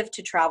expensive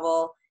to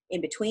travel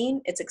in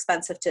between. It's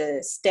expensive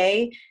to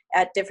stay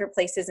at different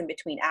places in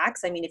between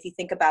acts. I mean, if you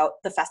think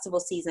about the festival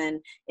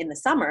season in the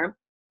summer,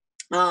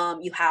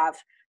 you have,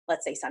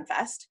 let's say,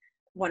 Sunfest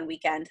one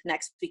weekend.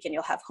 Next weekend,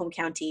 you'll have Home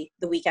County.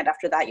 The weekend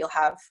after that, you'll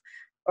have,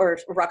 or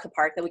Rocket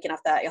Park. The weekend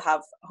after that, you'll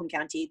have Home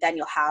County. Then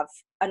you'll have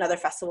another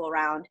festival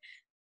around.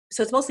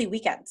 So it's mostly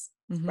weekends,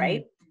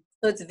 right?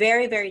 So it's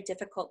very, very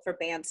difficult for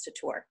bands to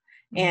tour.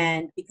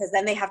 And because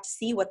then they have to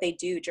see what they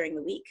do during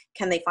the week.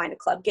 Can they find a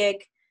club gig?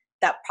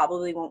 That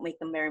probably won't make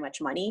them very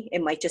much money.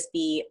 It might just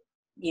be,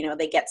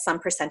 they get some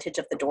percentage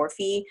of the door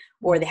fee,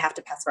 or they have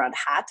to pass around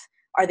a hat.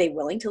 Are they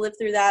willing to live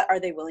through that? Are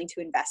they willing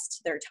to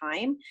invest their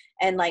time?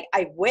 And like,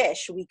 I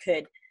wish we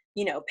could,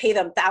 pay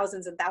them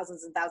thousands and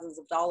thousands and thousands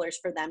of dollars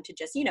for them to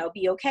just,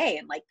 be okay,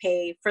 and like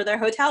pay for their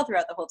hotel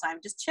throughout the whole time.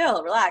 Just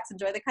chill, relax,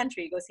 enjoy the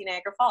country, go see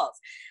Niagara Falls.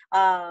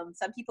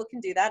 Some people can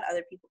do that.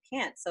 Other people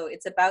can't. So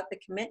it's about the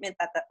commitment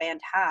that the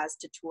band has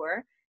to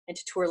tour and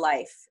to tour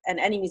life. And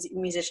any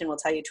musician will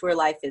tell you tour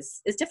life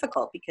is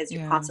difficult, because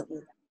you're constantly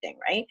adapting,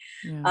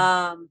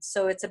 right?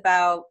 So it's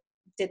about,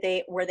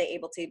 were they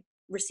able to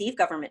receive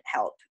government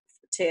help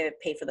to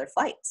pay for their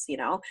flights,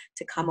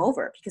 to come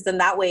over, because then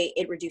that way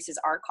it reduces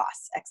our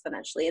costs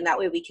exponentially. And that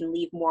way we can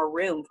leave more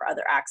room for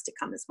other acts to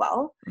come as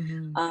well.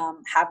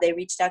 Have they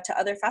reached out to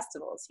other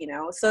festivals,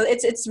 So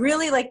it's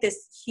really like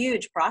this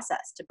huge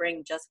process to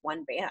bring just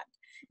one band.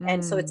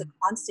 And so it's a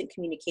constant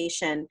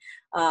communication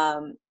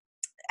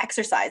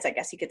exercise, I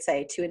guess you could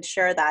say, to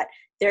ensure that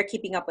they're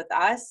keeping up with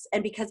us.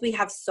 And because we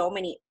have so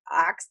many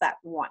acts that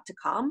want to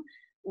come,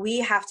 we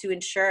have to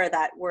ensure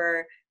that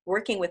we're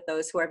working with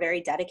those who are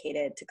very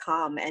dedicated to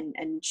come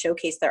and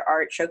showcase their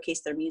art,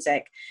 showcase their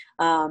music.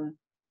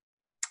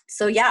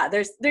 So yeah,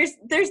 there's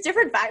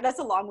different factors. That's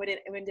a long-winded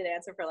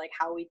answer for like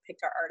how we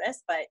picked our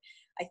artists, but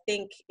I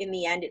think in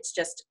the end, it's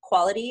just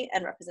quality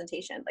and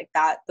representation. Like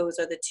that, those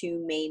are the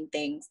two main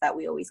things that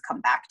we always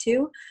come back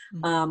to.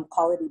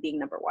 Quality being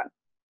number one.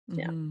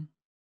 Yeah.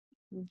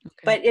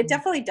 Okay. But it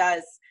definitely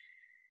does.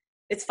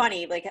 It's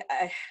funny. Like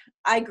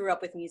I grew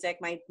up with music.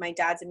 My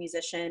dad's a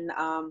musician.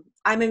 I'm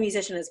a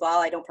musician as well.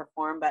 I don't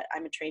perform, but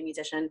I'm a trained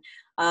musician.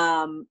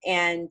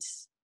 And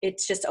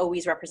it's just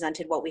always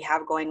represented what we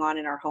have going on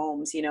in our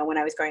homes. When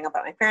I was growing up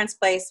at my parents'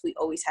 place, we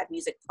always had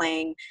music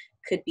playing.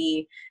 Could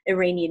be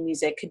Iranian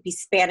music, could be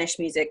Spanish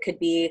music, could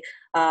be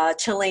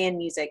Chilean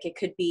music. It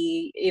could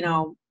be,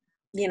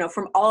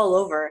 from all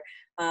over.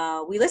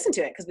 We listen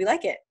to it because we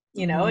like it,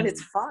 and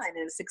it's fun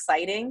and it's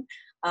exciting.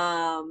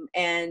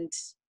 And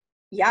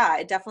yeah,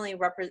 it definitely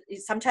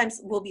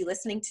sometimes we'll be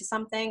listening to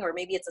something, or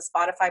maybe it's a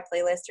Spotify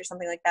playlist or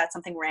something like that.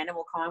 Something random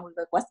will come on. We'll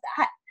be like, what's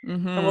that?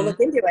 And we'll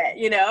look into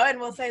it, and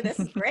we'll say, this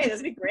is great.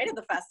 This would be great at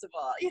the festival,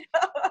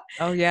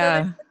 Oh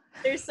yeah. So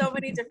there's so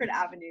many different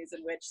avenues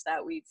in which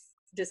that we've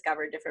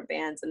discovered different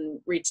bands and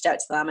reached out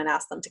to them and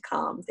asked them to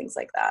come, things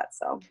like that.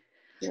 So,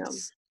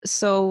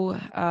 So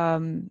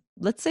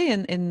let's say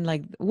in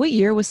like, what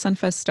year was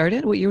Sunfest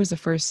started? What year was the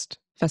first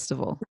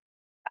festival?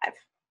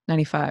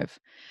 95.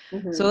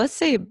 So let's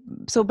say,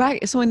 so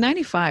in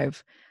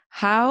 95,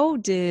 how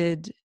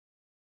did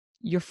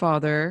your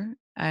father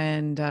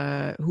and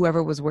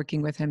whoever was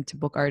working with him to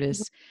book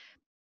artists,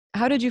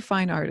 how did you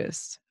find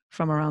artists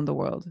from around the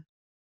world?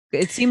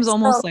 It seems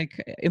almost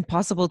like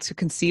impossible to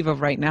conceive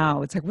of right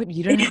now. It's like, what,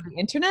 you don't have the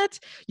internet?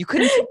 You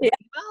couldn't send an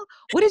email?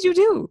 What did you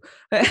do?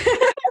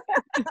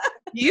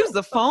 You use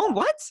the phone?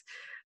 What?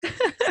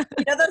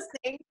 You know those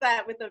things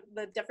that with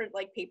the different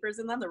like papers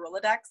in them, the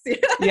Rolodex?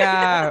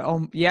 Yeah.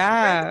 Oh,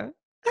 yeah.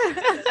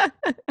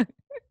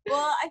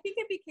 Well, I think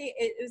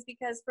it was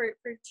because for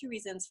two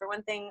reasons. For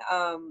one thing,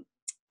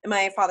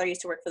 my father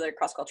used to work for the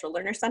Cross Cultural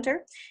Learner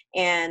Center,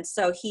 and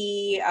so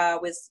he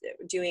was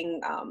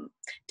doing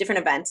different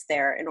events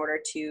there in order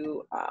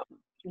to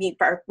be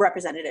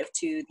representative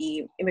to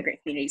the immigrant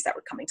communities that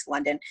were coming to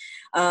London,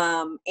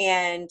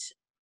 and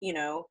you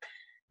know,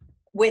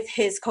 with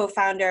his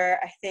co-founder,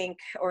 I think,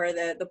 or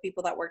the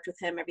people that worked with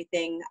him,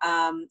 everything,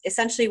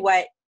 essentially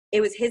what it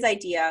was his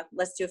idea,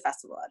 let's do a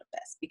festival out of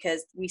this,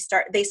 because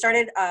they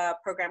started a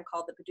program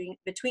called the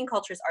Between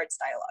Cultures Arts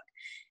Dialogue.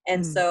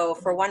 And so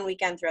for one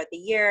weekend throughout the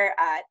year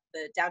at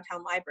the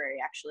downtown library,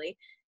 actually,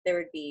 there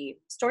would be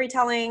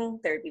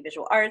storytelling, there would be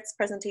visual arts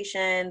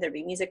presentation, there'd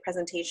be music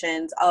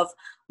presentations of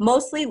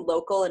mostly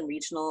local and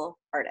regional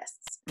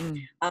artists,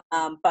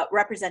 but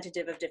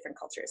representative of different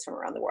cultures from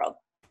around the world.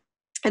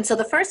 And so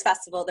the first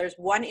festival, there's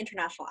one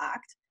international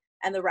act,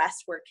 and the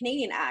rest were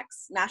Canadian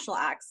acts, national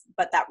acts,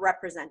 but that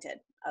represented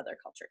other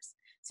cultures.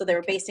 So they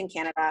were based in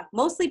Canada,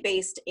 mostly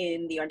based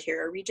in the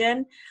Ontario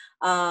region.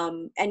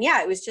 And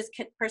yeah, it was just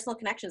personal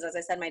connections. As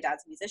I said, my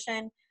dad's a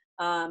musician.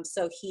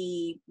 So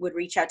he would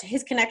reach out to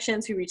his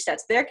connections, who reached out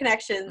to their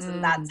connections,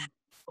 and that's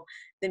how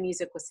the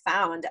music was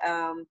found.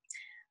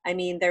 I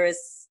mean,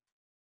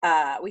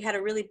 we had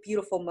a really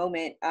beautiful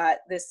moment at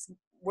this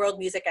World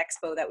Music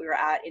Expo that we were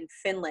at in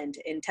Finland,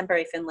 in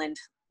Tampere, Finland,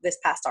 this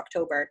past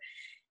October.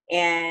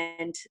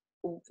 And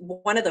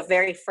one of the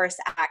very first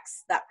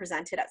acts that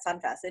presented at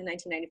Sunfest in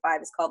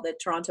 1995 is called the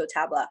Toronto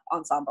Tabla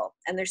Ensemble,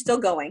 and they're still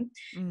going.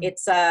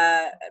 It's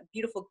a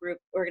beautiful group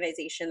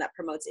organization that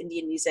promotes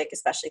Indian music,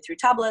 especially through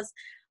tablas,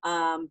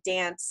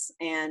 dance,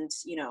 and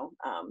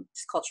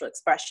just cultural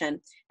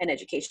expression and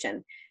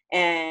education.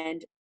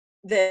 And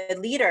the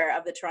leader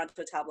of the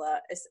Toronto Tabla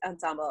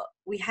Ensemble,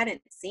 we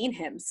hadn't seen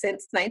him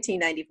since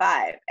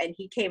 1995. And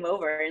he came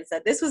over and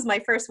said, this was my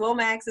first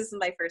Womax. This is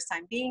my first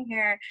time being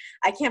here.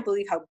 I can't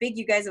believe how big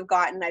you guys have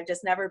gotten. I've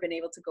just never been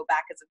able to go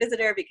back as a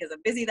visitor because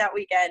I'm busy that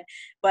weekend.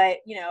 But,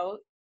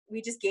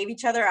 we just gave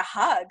each other a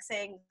hug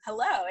saying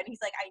hello. And he's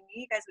like, I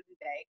knew you guys would be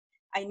big.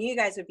 I knew you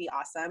guys would be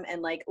awesome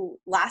and like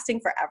lasting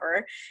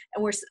forever.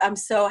 And I'm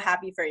so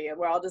happy for you.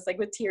 We're all just like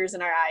with tears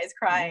in our eyes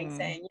crying,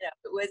 saying,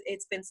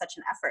 it's been such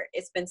an effort.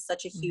 It's been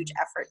such a huge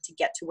effort to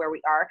get to where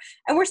we are.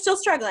 And we're still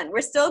struggling.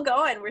 We're still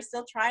going. We're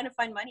still trying to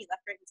find money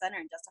left, right, and center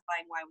and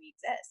justifying why we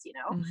exist,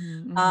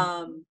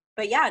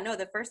 But yeah, no,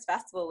 the first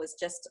festival was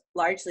just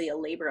largely a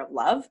labor of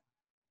love.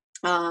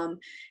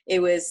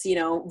 It was,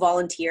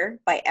 volunteer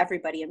by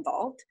everybody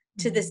involved.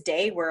 To this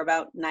day, we're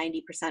about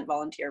 90%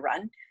 volunteer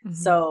run.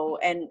 So,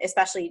 and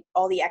especially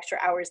all the extra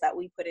hours that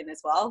we put in as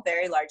well,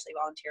 very largely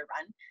volunteer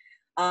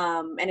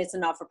run. And it's a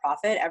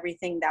not-for-profit.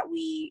 Everything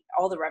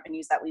all the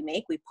revenues that we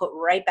make, we put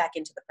right back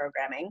into the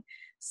programming.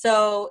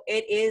 So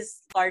it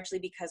is largely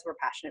because we're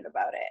passionate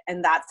about it.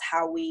 And that's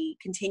how we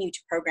continue to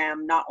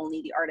program not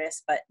only the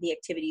artists, but the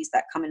activities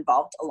that come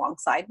involved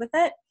alongside with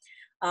it.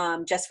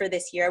 Just for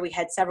this year, we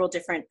had several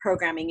different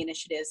programming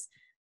initiatives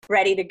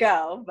ready to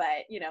go,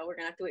 but we're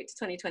gonna have to wait to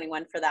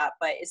 2021 for that.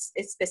 But it's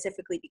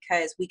specifically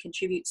because we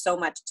contribute so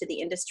much to the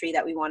industry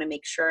that we want to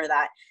make sure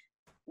that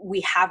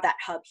we have that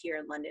hub here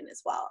in London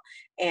as well,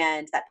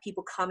 and that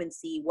people come and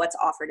see what's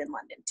offered in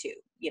London too,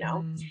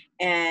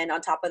 And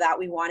on top of that,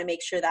 we want to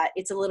make sure that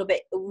it's a little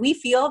bit, we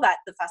feel that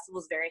the festival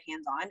is very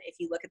hands-on. If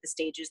you look at the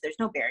stages, there's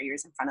no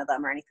barriers in front of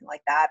them or anything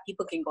like that.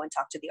 People can go and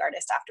talk to the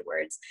artist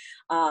afterwards.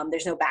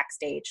 There's no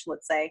backstage,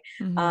 let's say.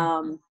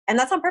 And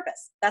that's on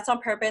purpose. That's on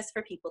purpose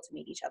for people to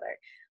meet each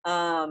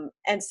other.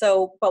 And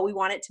so, but we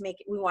wanted to make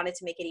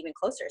it even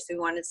closer. So we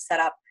wanted to set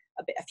up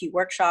a few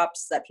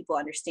workshops that people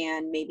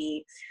understand,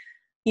 maybe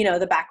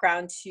the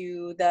background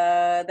to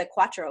the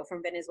cuatro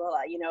from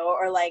Venezuela,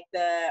 or like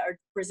or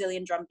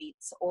Brazilian drum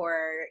beats,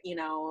 or,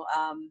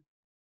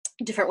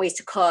 different ways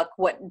to cook,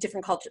 what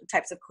different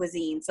types of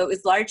cuisine. So it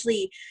was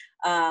largely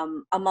a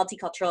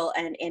multicultural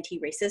and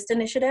anti-racist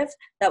initiative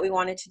that we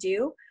wanted to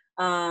do.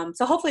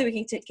 So hopefully we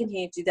can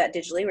continue to do that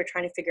digitally. We're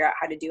trying to figure out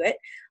how to do it.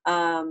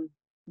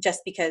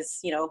 Just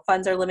because,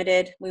 funds are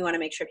limited. We want to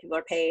make sure people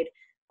are paid,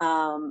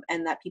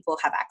 and that people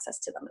have access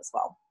to them as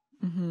well.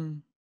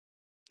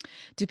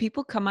 Do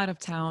people come out of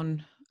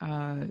town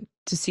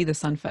to see the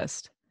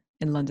Sunfest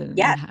in London?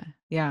 Yeah.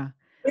 Yeah.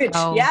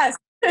 Yes.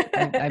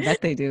 I bet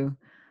they do.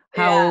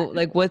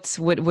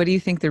 What do you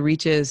think the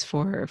reach is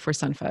for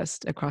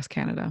Sunfest across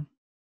Canada?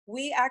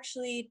 We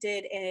actually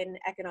did an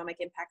economic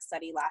impact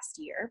study last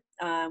year.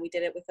 We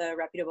did it with a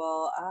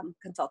reputable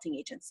consulting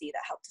agency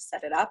that helped to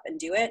set it up and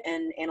do it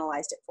and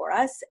analyzed it for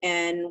us.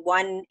 And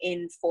 1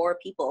 in 4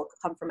 people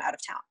come from out of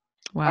town.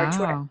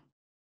 Wow.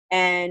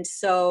 And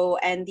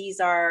these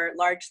are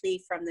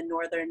largely from the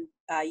northern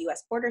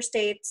U.S. border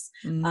states.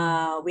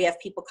 We have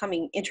people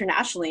coming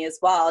internationally as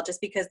well, just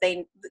because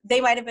they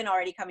might have been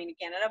already coming to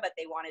Canada, but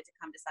they wanted to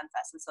come to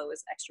Sunfest, and so it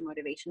was extra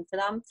motivation for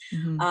them.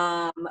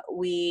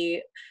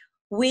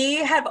 We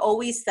have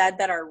always said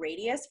that our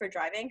radius for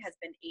driving has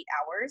been 8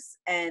 hours,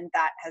 and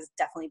that has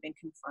definitely been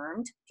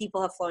confirmed.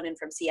 People have flown in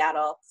from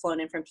Seattle,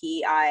 flown in from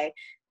PEI.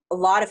 A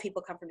lot of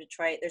people come from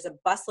Detroit. There's a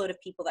busload of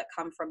people that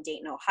come from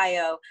Dayton,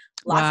 Ohio.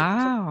 Lots of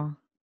people Wow.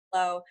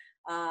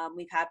 from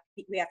we have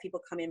people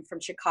come in from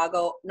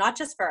Chicago, not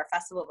just for our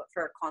festival, but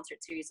for our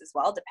concert series as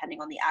well,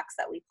 depending on the acts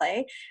that we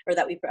play or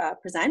that we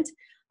present.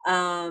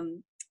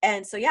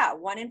 And so, yeah,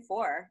 1 in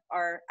 4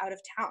 are out of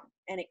town,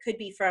 and it could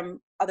be from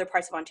other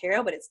parts of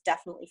Ontario, but it's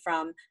definitely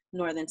from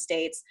northern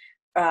states,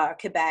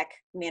 Quebec,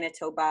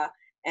 Manitoba,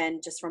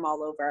 and just from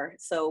all over.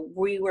 So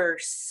we were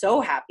so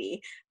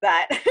happy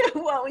that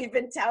what we've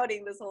been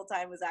touting this whole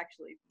time was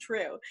actually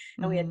true,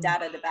 and we had Mm-hmm.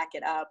 data to back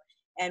it up.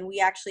 And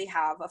we actually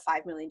have a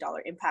 $5 million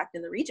impact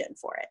in the region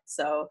for it.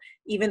 So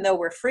even though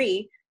we're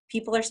free,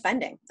 people are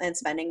spending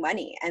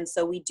money. And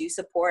so we do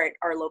support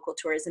our local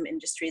tourism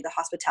industry, the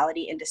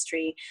hospitality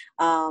industry.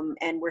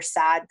 And we're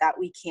sad that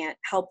we can't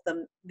help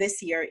them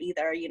this year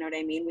either. You know what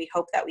I mean? We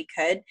hope that we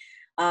could.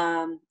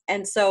 And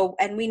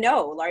we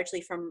know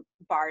largely from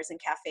bars and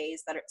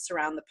cafes that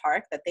surround the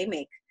park that they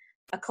make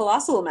a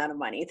colossal amount of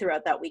money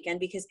throughout that weekend,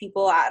 because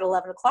people at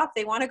 11 o'clock,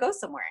 they want to go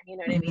somewhere. You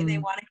know what I mean? They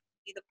Mm-hmm. want to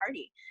see the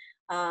party.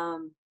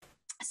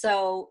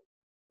 So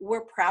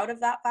we're proud of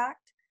that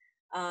fact.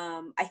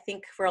 I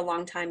think for a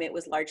long time it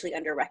was largely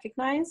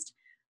under-recognized,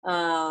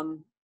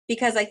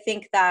 because I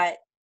think that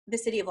the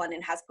City of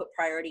London has put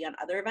priority on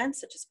other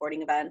events, such as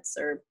sporting events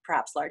or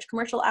perhaps large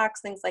commercial acts,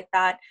 things like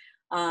that.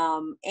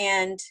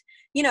 And,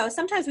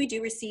 sometimes we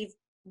do receive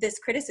this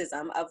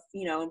criticism of,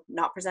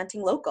 not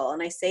presenting local.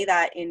 And I say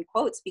that in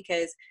quotes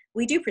because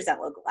we do present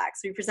local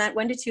acts. We present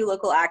 1 to 2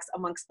 local acts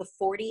amongst the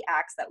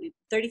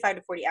 35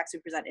 to 40 acts we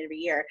present every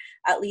year.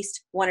 At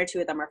least 1 or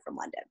 2 of them are from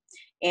London.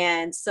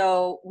 And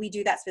so we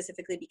do that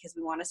specifically because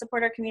we want to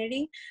support our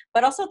community,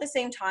 but also at the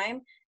same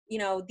time,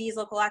 these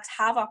local acts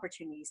have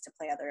opportunities to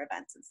play other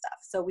events and stuff.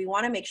 So we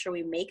want to make sure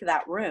we make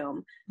that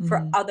room for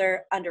Mm-hmm.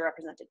 other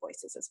underrepresented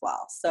voices as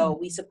well. So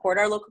we support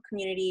our local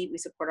community, we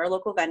support our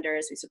local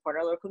vendors, we support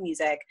our local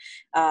music,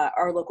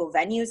 our local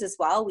venues as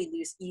well.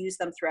 We use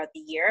them throughout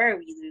the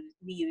year.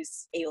 We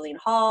use Aeolian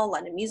Hall,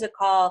 London Music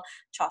Hall,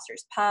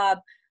 Chaucer's Pub,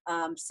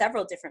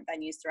 several different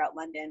venues throughout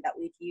London that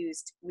we've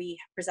used. We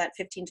present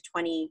 15 to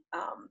 20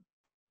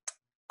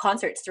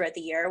 concerts throughout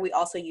the year. We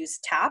also use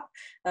TAP,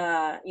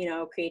 a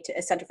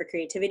Center for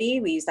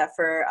Creativity. We use that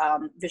for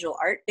visual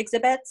art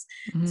exhibits.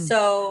 Mm-hmm.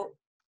 So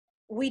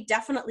we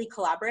definitely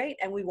collaborate,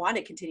 and we want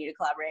to continue to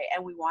collaborate,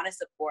 and we want to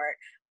support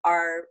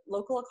our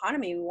local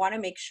economy. We want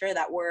to make sure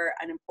that we're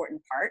an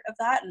important part of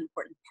that, an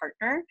important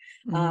partner.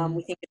 Mm-hmm.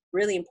 We think it's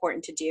really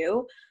important to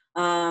do.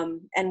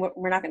 And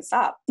we're not going to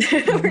stop.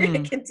 We're going to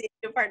Mm-hmm. continue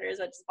to partner as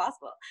much as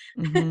possible.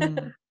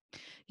 Mm-hmm.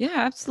 Yeah,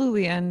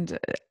 absolutely. And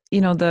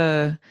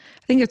I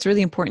think it's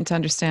really important to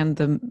understand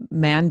the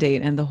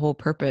mandate and the whole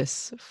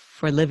purpose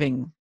for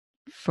living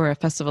for a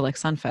festival like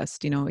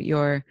Sunfest.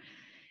 You're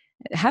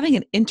having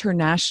an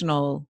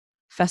international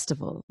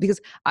festival, because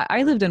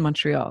I lived in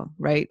Montreal,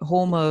 right?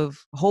 Home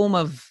of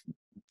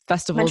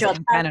festivals Montreal in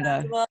Jazz Canada.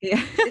 Festival.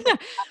 Yeah.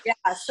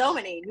 Yeah, so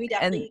many. We And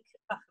definitely,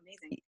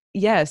 amazing.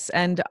 yes,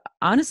 and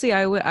honestly,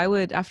 I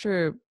would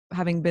after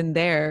having been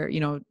there,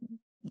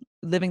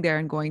 living there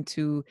and going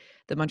to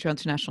the Montreal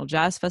International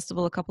Jazz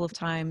Festival a couple of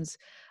times.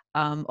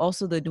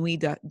 Also the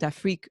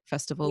d'Afrique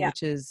Festival, Yeah.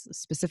 which is Oh,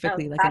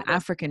 specifically like an fabulous.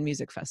 African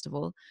music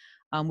festival,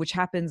 which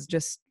happens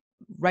just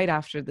right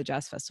after the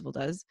jazz festival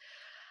does.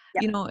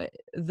 Yeah. You know,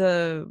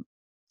 the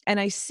and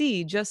I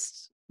see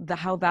just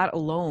how that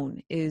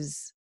alone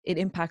it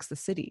impacts the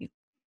city.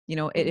 It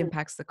Hmm.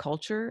 impacts the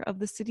culture of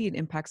the city. It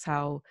impacts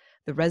how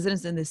the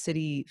residents in the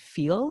city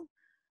feel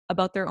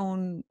about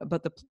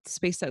the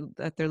space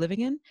that they're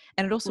living in.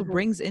 And it also Hmm.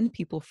 brings in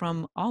people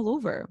from all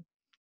over,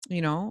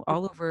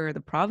 all over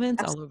the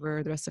province, all Absolutely.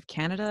 over the rest of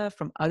Canada,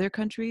 from other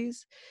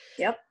countries.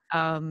 Yep.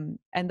 And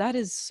that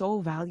is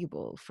so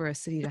valuable for a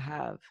city to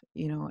have,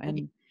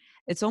 and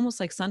it's almost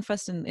like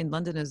Sunfest in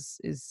London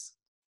is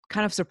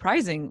kind of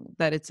surprising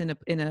that it's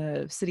in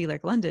a city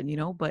like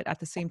London, but at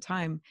the same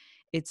time,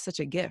 it's such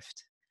a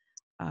gift.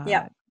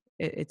 Yeah. Uh,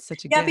 it's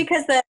such a Yeah, gift.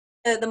 because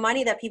the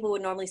money that people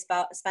would normally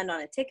spend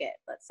on a ticket,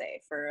 let's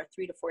say for a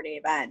 3 to 4 day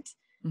event,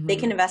 they Hmm.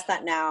 can invest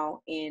that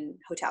now in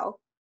hotel.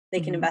 They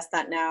can Hmm. invest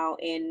that now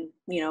in,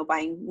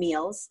 buying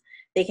meals.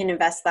 They can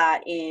invest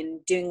that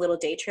in doing little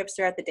day trips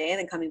throughout the day and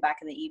then coming back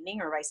in the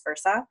evening, or vice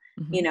versa.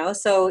 Hmm.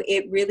 So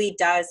it really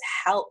does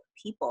help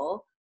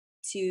people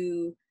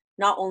to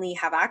not only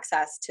have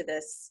access to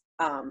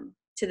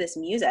this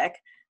music,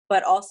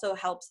 but also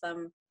helps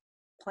them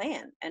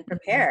plan and Hmm.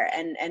 prepare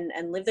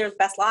and live their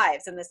best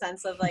lives, in the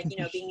sense of, like,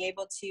 being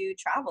able to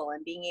travel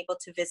and being able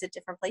to visit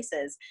different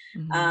places.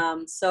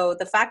 Hmm. So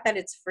the fact that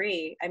it's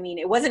free, I mean,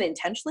 it wasn't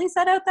intentionally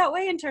set out that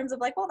way in terms of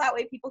like, well, that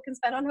way people can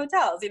spend on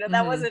hotels. That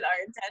Hmm. wasn't our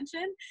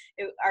intention.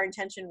 Our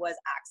intention was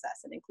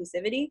access and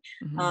inclusivity.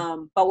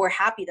 Hmm. But we're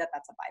happy that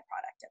that's a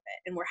byproduct of it,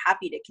 and we're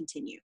happy to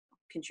continue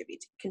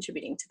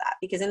contributing to that,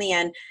 because in the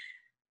end,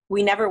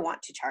 we never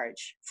want to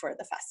charge for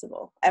the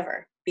festival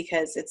ever,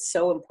 because it's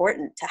so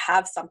important to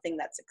have something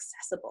that's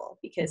accessible.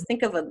 Because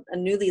think of a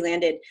newly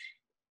landed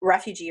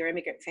refugee or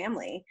immigrant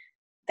family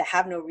that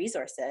have no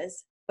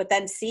resources, but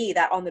then see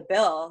that on the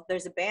bill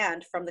there's a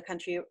band from the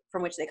country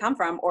from which they come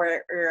from, or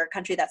a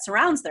country that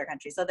surrounds their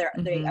country, so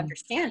they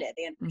understand it,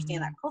 they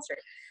understand that culture.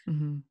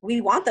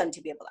 We want them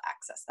to be able to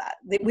access that.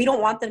 We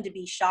don't want them to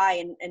be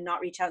shy and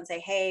not reach out and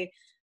say, hey,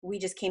 we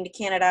just came to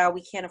Canada,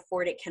 we can't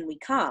afford it, can we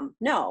come?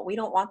 No, we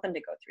don't want them to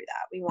go through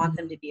that. We want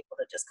them to be able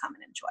to just come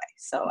and enjoy.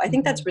 So I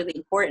think that's really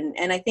important.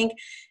 And I think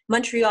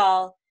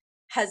Montreal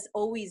has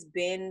always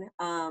been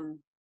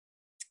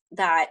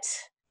that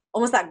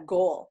almost that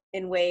goal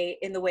in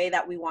the way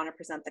that we want to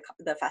present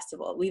the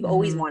festival. We've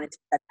always wanted to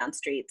shut down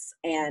streets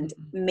and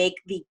make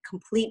the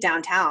complete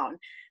downtown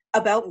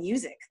about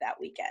music that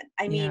weekend.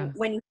 I mean,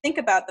 when you think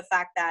about the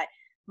fact that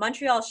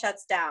Montreal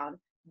shuts down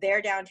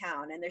their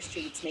downtown and their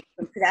streets, make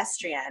them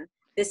pedestrian,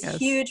 this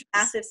huge,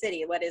 massive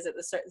city, what is it,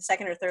 the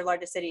second or third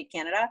largest city in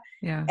Canada?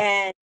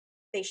 And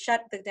they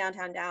shut the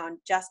downtown down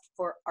just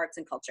for arts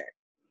and culture.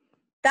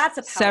 That's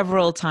a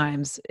several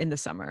times in the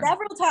summer.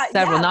 Several times.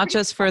 Not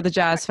just for the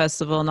jazz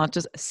festival, not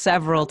just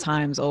several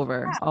times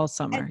over all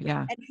summer.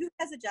 And who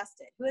has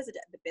adjusted?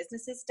 The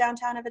businesses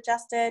downtown have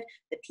adjusted.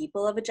 The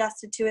people have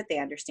adjusted to it. They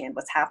understand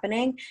what's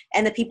happening.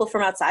 And the people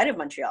from outside of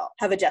Montreal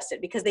have adjusted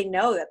because they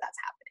know that that's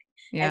happening.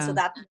 And so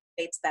that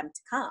motivates them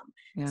to come.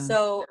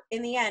 So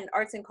in the end,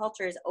 arts and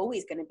culture is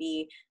always going to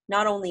be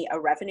not only a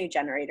revenue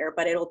generator,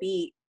 but it'll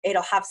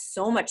have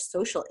so much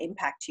social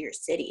impact to your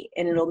city,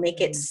 and it'll make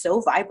it so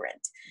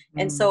vibrant.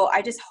 And so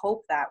I just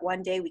hope that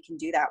one day we can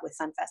do that with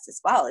Sunfest as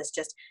well, is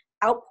just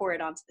outpour it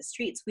onto the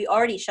streets. We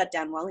already shut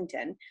down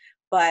Wellington,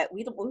 but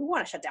we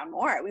want to shut down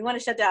more. We want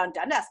to shut down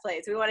Dundas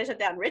Place. We want to shut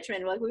down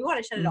Richmond. We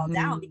want to shut it all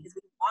down, because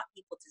we want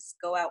people to just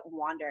go out and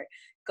wander,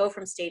 go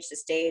from stage to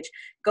stage,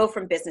 go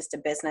from business to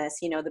business.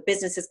 You know, the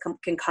businesses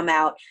can come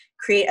out,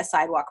 create a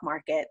sidewalk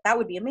market. That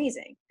would be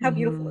amazing. How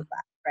beautiful is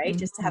that? Right?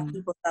 Just to have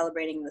people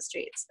celebrating in the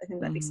streets. I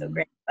think that'd be so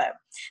great. But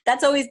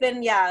that's always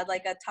been,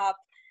 like a top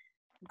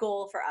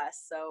goal for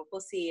us. So we'll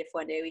see if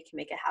one day we can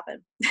make it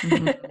happen.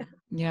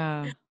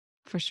 Yeah,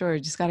 for sure.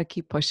 Just got to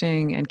keep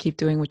pushing and keep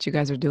doing what you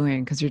guys are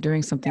doing, because you're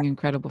doing something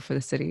incredible for the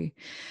city.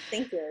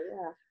 Thank you.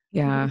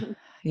 Yeah.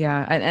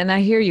 And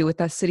I hear you with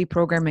that city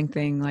programming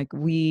thing. Like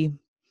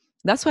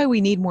that's why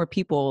we need more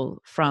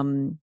people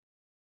from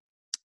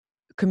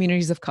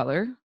communities of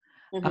color,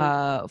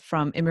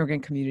 from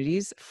immigrant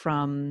communities,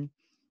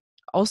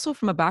 also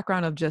from a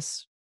background of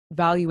just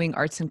valuing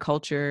arts and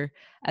culture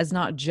as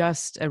not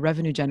just a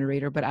revenue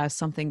generator, but as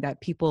something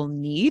that people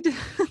need.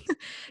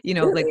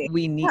 Like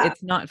we need,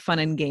 it's not fun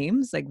and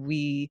games. Like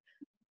we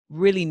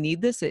really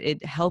need this.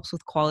 It helps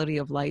with quality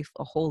of life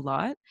a whole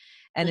lot.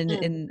 And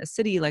in a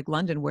city like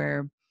London,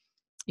 where,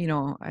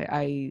 we're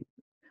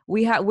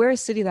a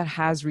city that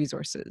has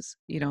resources,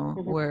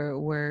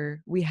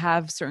 where we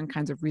have certain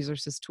kinds of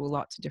resources to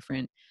allot to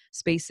different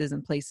spaces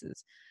and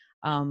places.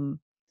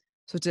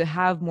 So to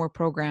have more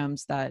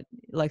programs that,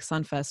 like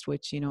Sunfest,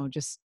 which,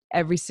 just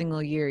every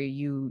single year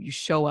you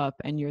show up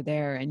and you're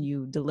there and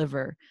you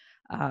deliver.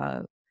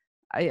 I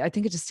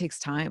think it just takes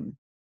time,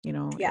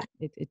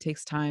 it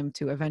takes time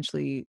to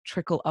eventually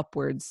trickle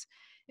upwards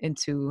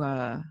into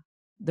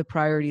the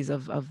priorities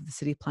of the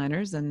city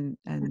planners and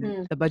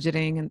the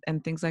budgeting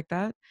and things like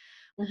that.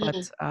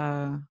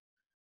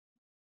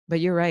 But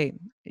you're right.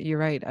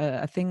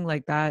 A thing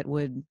like that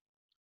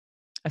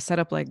a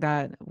setup like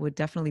that would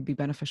definitely be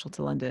beneficial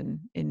to London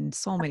in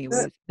so many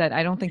ways that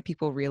I don't think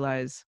people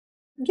realize.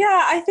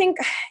 Yeah, I think,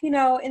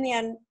 in the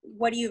end,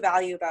 what do you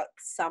value about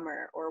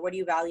summer, or what do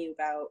you value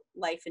about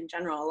life in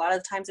general? A lot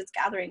of times it's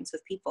gatherings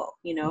with people,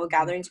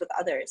 gatherings with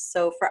others.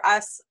 So for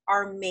us,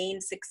 our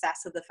main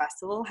success of the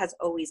festival has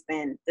always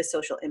been the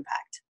social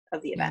impact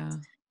of the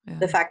event.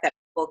 The fact that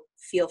people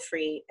feel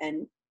free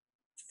and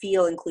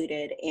feel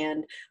included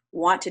and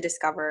want to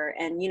discover.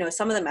 And,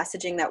 some of the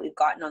messaging that we've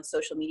gotten on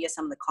social media,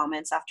 some of the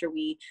comments after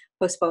we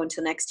postponed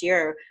to next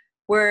year,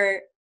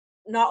 were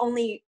not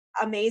only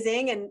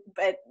amazing,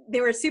 but they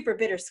were super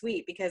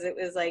bittersweet, because it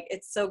was like,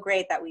 it's so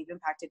great that we've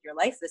impacted your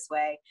life this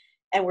way,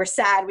 and we're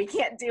sad we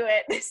can't do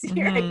it this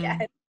year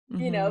again.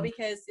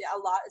 Because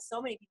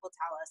so many people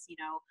tell us,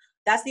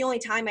 that's the only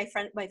time my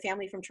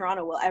family from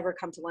Toronto will ever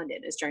come to London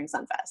is during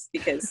Sunfest,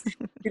 because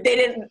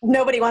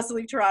nobody wants to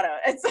leave Toronto.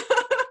 And so,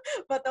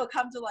 but they'll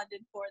come to London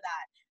for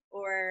that.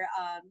 Or,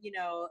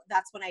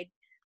 that's when I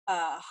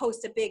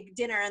host a big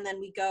dinner and then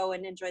we go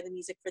and enjoy the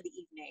music for the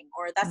evening.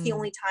 Or that's the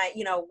only time,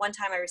 one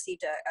time I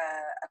received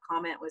a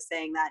comment was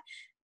saying that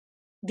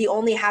the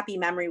only happy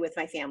memory with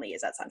my family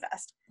is at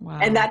Sunfest. Wow.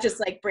 And that just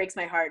like breaks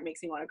my heart,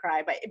 makes me want to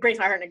cry, but it breaks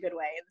my heart in a good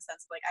way, in the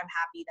sense of like, I'm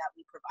happy that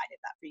we provided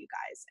that for you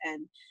guys.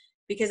 And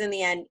because in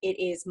the end, it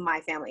is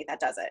my family that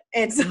does it.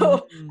 And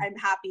so I'm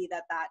happy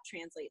that that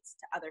translates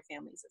to other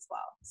families as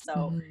well.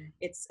 So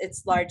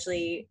it's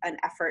largely an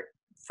effort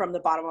from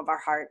the bottom of our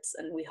hearts,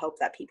 and we hope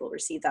that people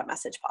receive that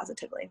message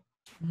positively.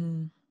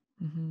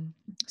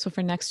 So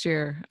for next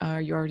year,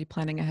 are you already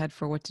planning ahead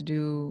for what to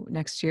do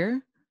next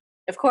year?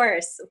 Of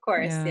course, of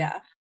course. Yeah. Yeah.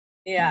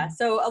 Yeah. Yeah.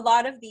 So a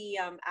lot of the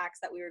acts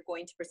that we were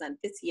going to present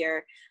this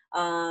year,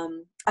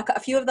 a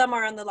few of them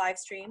are on the live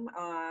stream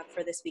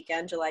for this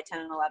weekend, July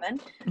 10 and 11.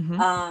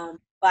 Hmm.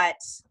 But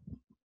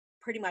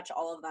pretty much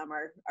all of them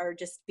are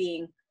just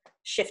being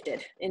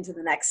shifted into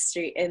the next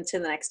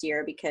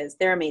year because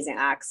they're amazing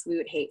acts. We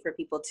would hate for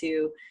people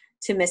to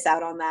miss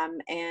out on them.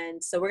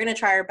 And so we're going to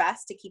try our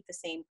best to keep the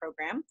same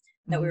program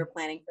that we Hmm. were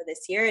planning for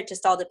this year. It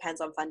just all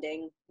depends on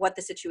funding, what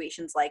the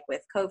situation's like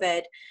with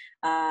COVID.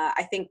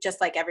 I think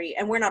just like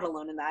and we're not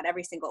alone in that,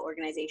 every single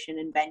organization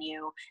and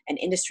venue and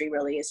industry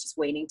really is just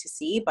waiting to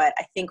see. But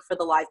I think for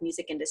the live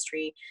music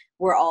industry,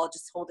 we're all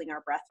just holding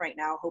our breath right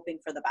now, hoping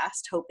for the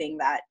best, hoping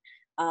that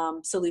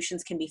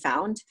solutions can be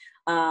found,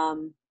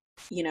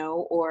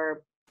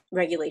 or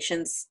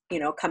regulations,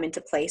 come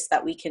into place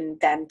that we can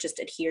then just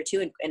adhere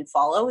to and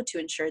follow to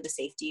ensure the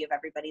safety of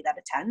everybody that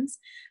attends.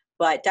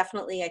 But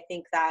definitely, I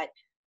think that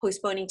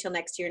postponing till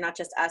next year, not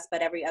just us,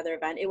 but every other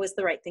event, it was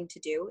the right thing to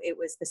do. It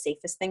was the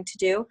safest thing to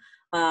do.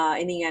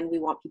 In the end, we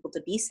want people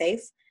to be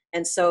safe.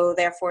 And so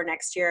therefore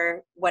next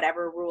year,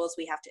 whatever rules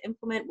we have to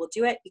implement, we'll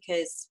do it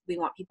because we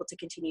want people to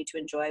continue to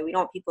enjoy. We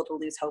don't want people to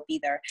lose hope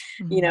either.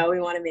 Hmm. We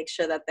want to make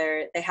sure that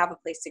they have a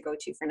place to go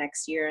to for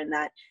next year and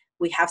that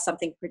we have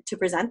something to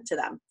present to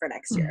them for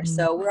next year. Hmm.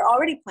 So we're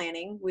already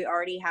planning. We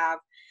already have,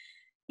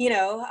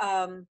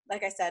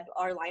 like I said,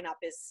 our lineup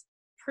is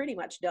pretty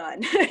much done.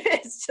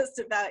 It's just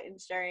about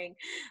ensuring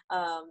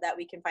that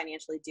we can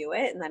financially do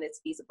it and that it's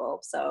feasible.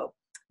 So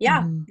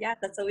yeah, Hmm. yeah,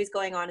 that's always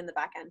going on in the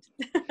back end.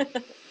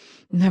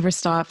 Never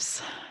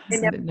stops. I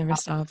It never said it never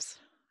stops. stops.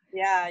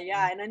 Yeah,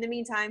 yeah. And in the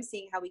meantime,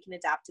 seeing how we can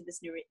adapt to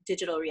this new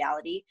digital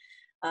reality,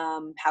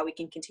 how we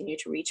can continue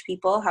to reach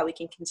people, how we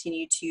can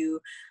continue to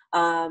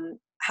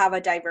have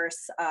a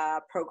diverse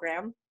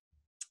program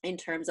in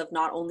terms of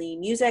not only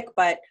music,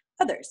 but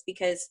others.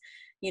 Because,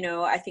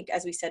 I think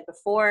as we said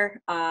before,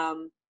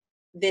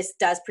 this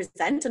does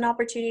present an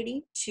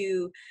opportunity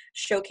to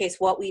showcase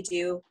what we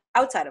do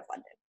outside of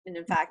London and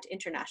in fact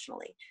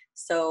internationally.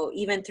 So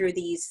even through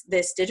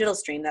this digital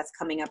stream that's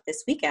coming up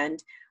this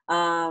weekend,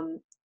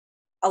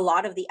 a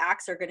lot of the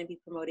acts are going to be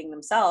promoting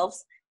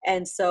themselves.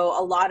 And so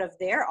a lot of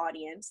their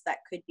audience that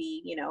could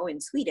be,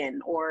 in Sweden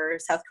or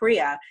South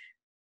Korea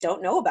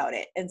don't know about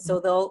it. And so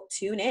they'll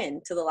tune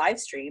in to the live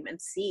stream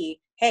and see,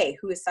 hey,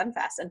 who is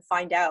Sunfest, and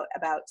find out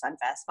about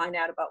Sunfest, find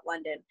out about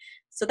London.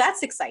 So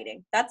that's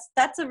exciting.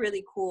 That's a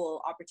really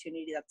cool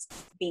opportunity that's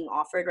being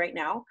offered right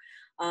now.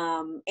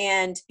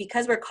 And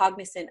because we're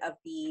cognizant of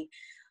the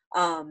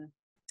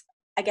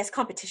I guess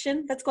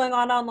competition that's going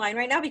on online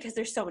right now, because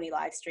there's so many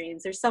live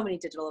streams, there's so many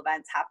digital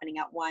events happening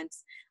at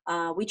once.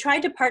 We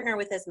tried to partner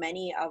with as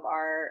many of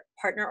our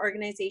partner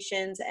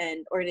organizations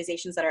and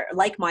organizations that are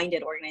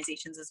like-minded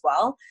organizations as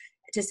well,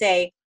 to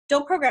say,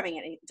 don't program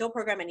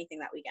anything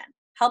that weekend.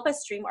 Help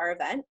us stream our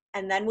event,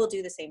 and then we'll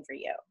do the same for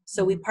you.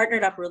 So we Hmm.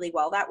 partnered up really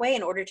well that way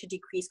in order to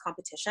decrease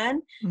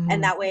competition, and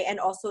Hmm. that way, and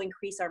also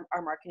increase our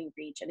marketing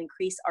reach and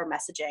increase our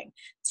messaging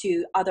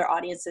to other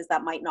audiences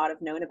that might not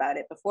have known about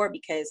it before.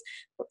 Because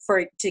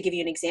to give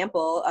you an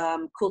example,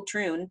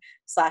 Kultrun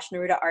 /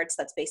 Naruto Arts,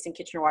 that's based in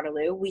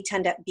Kitchener-Waterloo, we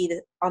tend to be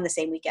on the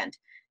same weekend.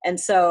 And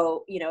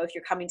so, if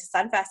you're coming to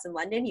Sunfest in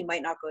London, you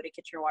might not go to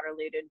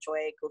Kitchener-Waterloo to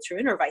enjoy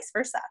Kultrun or vice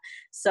versa.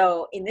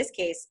 So in this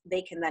case,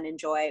 they can then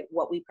enjoy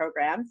what we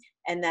program,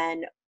 and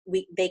then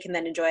they can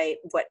then enjoy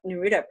what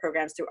Naruto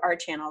programs through our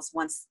channels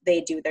once they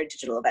do their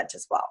digital event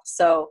as well.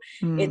 So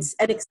Hmm. it's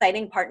an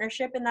exciting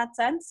partnership in that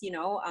sense.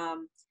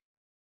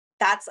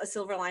 That's a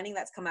silver lining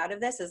that's come out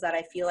of this, is that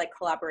I feel like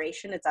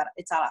collaboration, it's at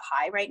a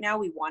high right now.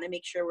 We want to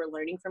make sure we're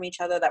learning from each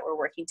other, that we're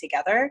working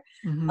together.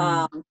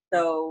 Hmm.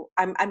 So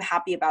I'm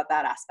happy about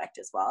that aspect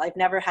as well. I've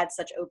never had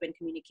such open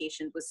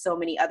communication with so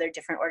many other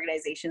different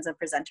organizations and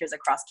presenters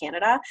across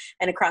Canada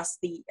and across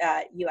the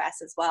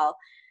US as well.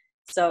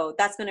 So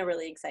that's been a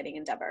really exciting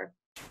endeavor.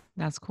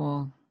 That's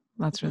cool.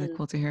 That's really Mhm.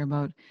 cool to hear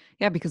about.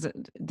 Yeah, because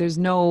there's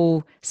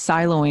no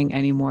siloing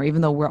anymore,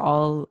 even though we're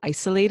all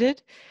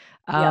isolated.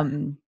 Yep.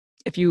 Um,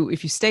 if you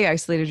stay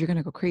isolated, you're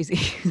gonna go crazy.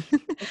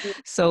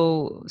 Mhm.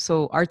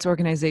 So arts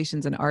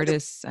organizations and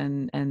artists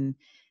and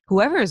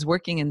whoever is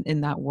working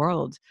in that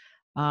world,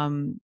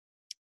 um,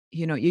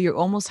 you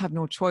almost have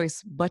no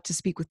choice but to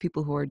speak with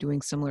people who are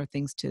doing similar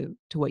things to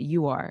what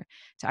you are,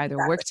 to either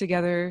work Exactly.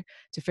 together,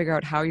 to figure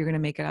out how you're going to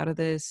make it out of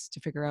this, to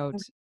figure out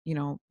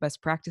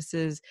best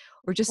practices,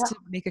 or just Yeah. to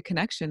make a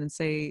connection and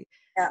say,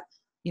 Yeah.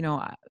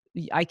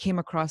 I came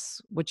across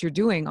what you're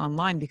doing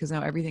online because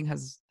now everything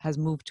has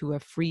moved to a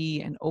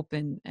free and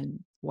open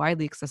and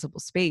widely accessible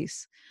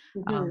space.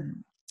 Hmm.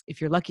 um, if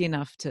you're lucky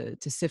enough to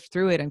sift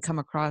through it and come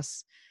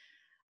across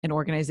an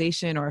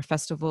organization or a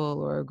festival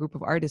or a group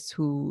of artists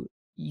who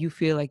you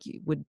feel like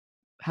you would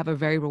have a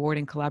very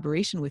rewarding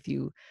collaboration with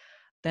you,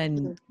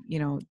 then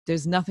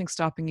there's nothing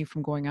stopping you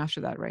from going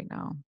after that right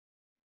now.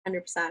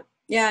 100%.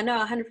 Yeah, no,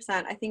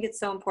 100%. I think it's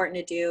so important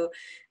to do.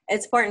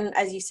 It's important,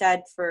 as you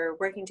said, for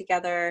working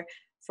together,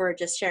 for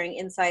just sharing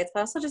insights,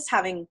 but also just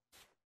having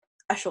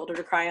a shoulder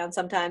to cry on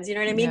sometimes. You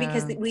know what I mean?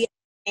 Because Yeah.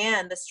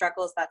 understand the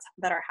struggles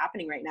that are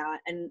happening right now.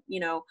 And,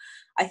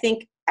 I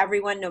think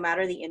everyone, no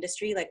matter the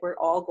industry, like we're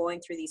all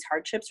going through these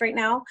hardships right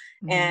now.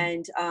 Mhm.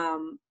 And,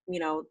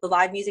 the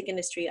live music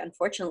industry,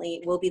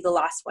 unfortunately, will be the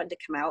last one to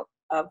come out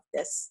of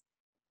this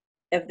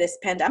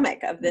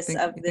pandemic, of You this, think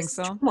of you think this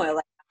so? turmoil.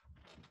 Like,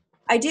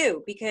 I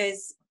do,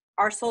 because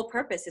our sole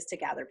purpose is to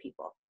gather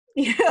people.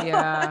 You know,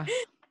 Yeah.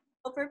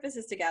 sole purpose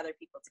is to gather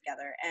people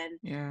together. And,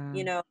 Yeah.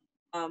 you know,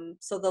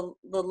 so the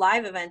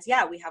live events,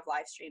 yeah, we have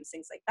live streams,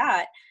 things like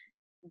that.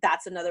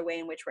 That's another way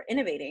in which we're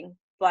innovating,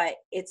 but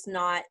it's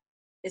not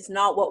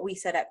what we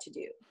set out to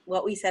do.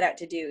 What we set out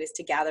to do is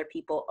to gather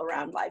people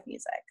around live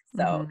music.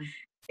 So Mhm.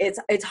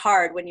 it's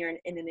hard when you're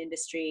in an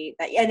industry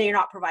and you're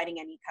not providing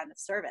any kind of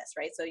service,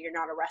 right? So you're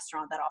not a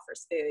restaurant that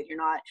offers food, you're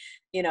not,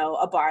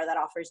 a bar that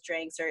offers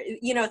drinks, or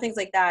things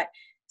like that.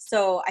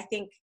 So I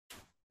think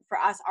for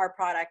us, our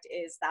product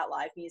is that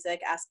live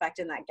music aspect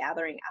and that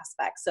gathering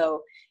aspect.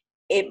 So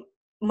it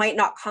might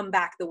not come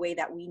back the way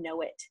that we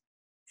know it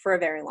for a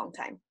very long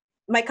time.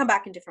 It might come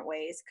back in different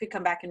ways, could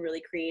come back in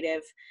really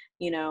creative,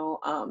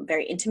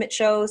 very intimate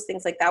shows,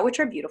 things like that, which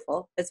are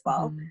beautiful as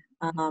well. Mhm.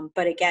 Mhm.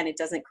 But again, it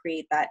doesn't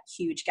create that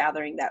huge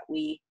gathering that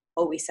we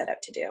always set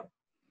out to do.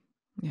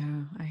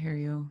 Yeah, I hear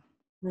you.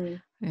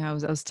 Mm. Yeah, I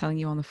was telling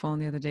you on the phone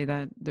the other day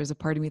that there's a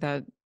part of me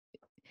that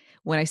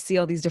when I see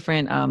all these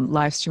different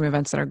live stream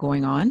events that are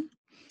going on,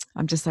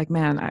 I'm just like,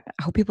 man, I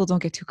hope people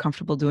don't get too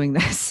comfortable doing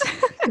this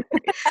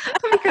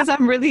because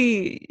I'm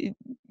really,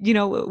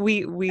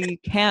 we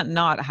can't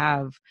not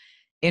have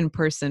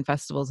in-person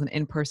festivals and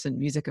in-person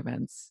music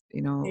events.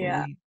 Yeah. We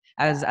Yeah.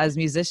 as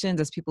musicians,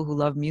 as people who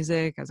love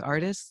music, as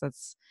artists,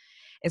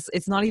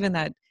 it's not even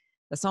that.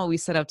 That's not what we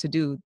set out to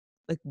do.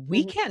 Like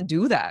we Mhm. can't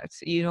do that.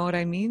 You know what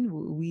I mean?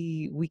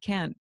 We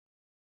can't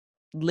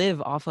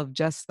live off of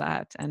just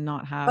that and Oh,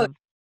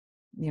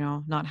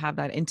 not have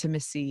that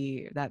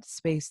intimacy, that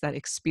space, that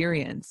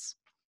experience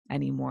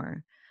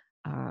anymore.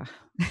 Uh,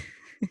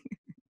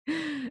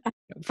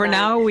 for um,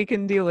 now, we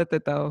can deal with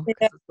it though, you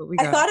because that's what we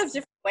I got. thought of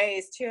different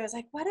ways too. I was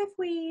like, what if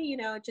we,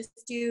 just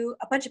do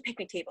a bunch of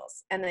picnic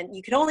tables, and then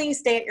you can only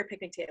stay at your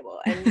picnic table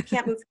and you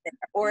can't move from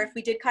there. Or if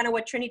we did kind of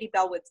what Trinity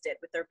Bellwoods did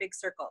with their big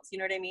circles, you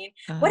know what I mean?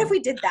 What if uh, we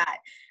did that?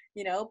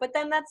 But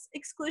then that's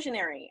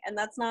exclusionary, and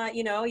that's not,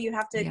 you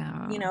have to,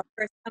 yeah,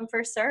 first come,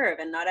 first serve,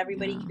 and not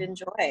everybody yeah, can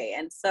enjoy.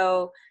 And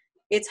so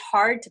it's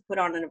hard to put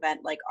on an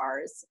event like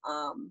ours,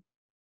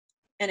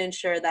 and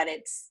ensure that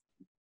it's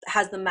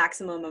has the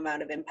maximum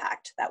amount of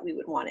impact that we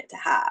would want it to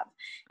have.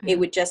 It yeah.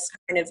 would just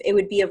it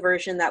would be a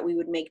version that we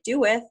would make do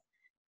with,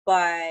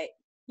 but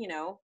you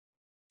know,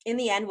 in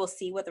the end, we'll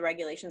see what the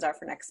regulations are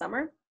for next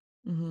summer.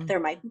 Hmm. There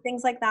might be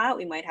things like that.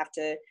 We might have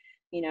to,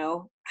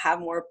 have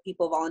more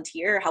people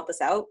volunteer, help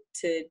us out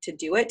to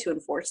do it, to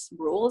enforce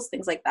rules,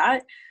 things like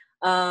that.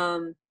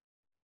 Um,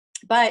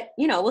 but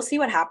we'll see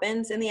what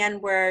happens. In the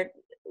end, we're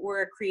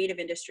a creative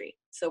industry,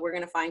 so we're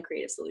going to find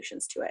creative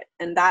solutions to it,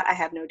 and that I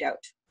have no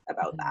doubt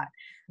about Hmm. that.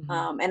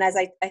 Hmm. And as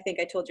I think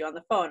I told you on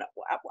the phone,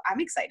 I'm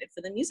excited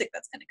for the music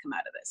that's going to come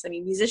out of this. I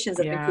mean, musicians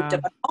have been cooped Yeah,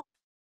 up at home;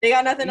 they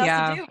got nothing else to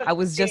yeah. do but I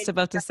was just stage.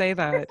 about to say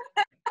that.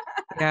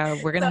 Yeah,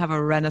 we're gonna So have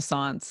a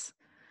renaissance.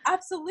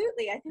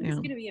 absolutely. I think it's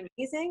Yeah. going to be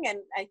amazing. And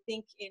I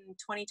think in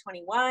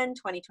 2021,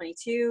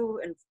 2022,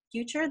 and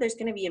future, there's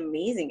going to be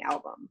amazing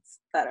albums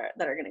that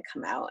are going to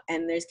come out.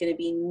 And there's going to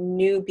be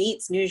new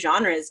beats, new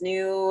genres,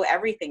 new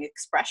everything,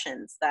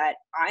 expressions that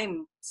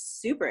I'm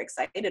super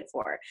excited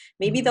for.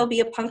 Maybe Hmm. there'll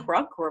be a punk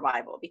rock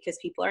revival because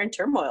people are in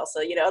turmoil.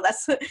 So,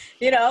 that's,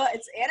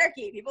 it's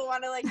anarchy. People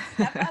want to like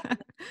step up and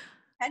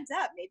heads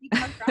up. Maybe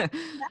punk rock.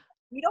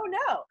 We don't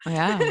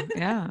Yeah, know.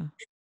 yeah.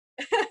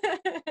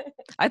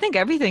 I think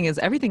everything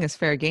is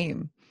fair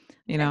game.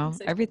 I think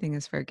so. Everything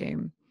is fair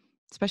game,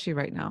 especially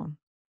right now.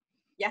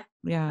 Yeah,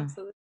 Yeah,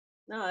 absolutely.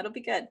 No, it'll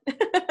be good.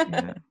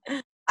 yeah,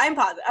 I'm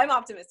positive. I'm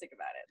optimistic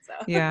about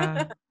it.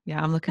 yeah, So,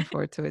 yeah. I'm looking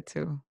forward to it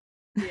too.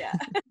 yeah.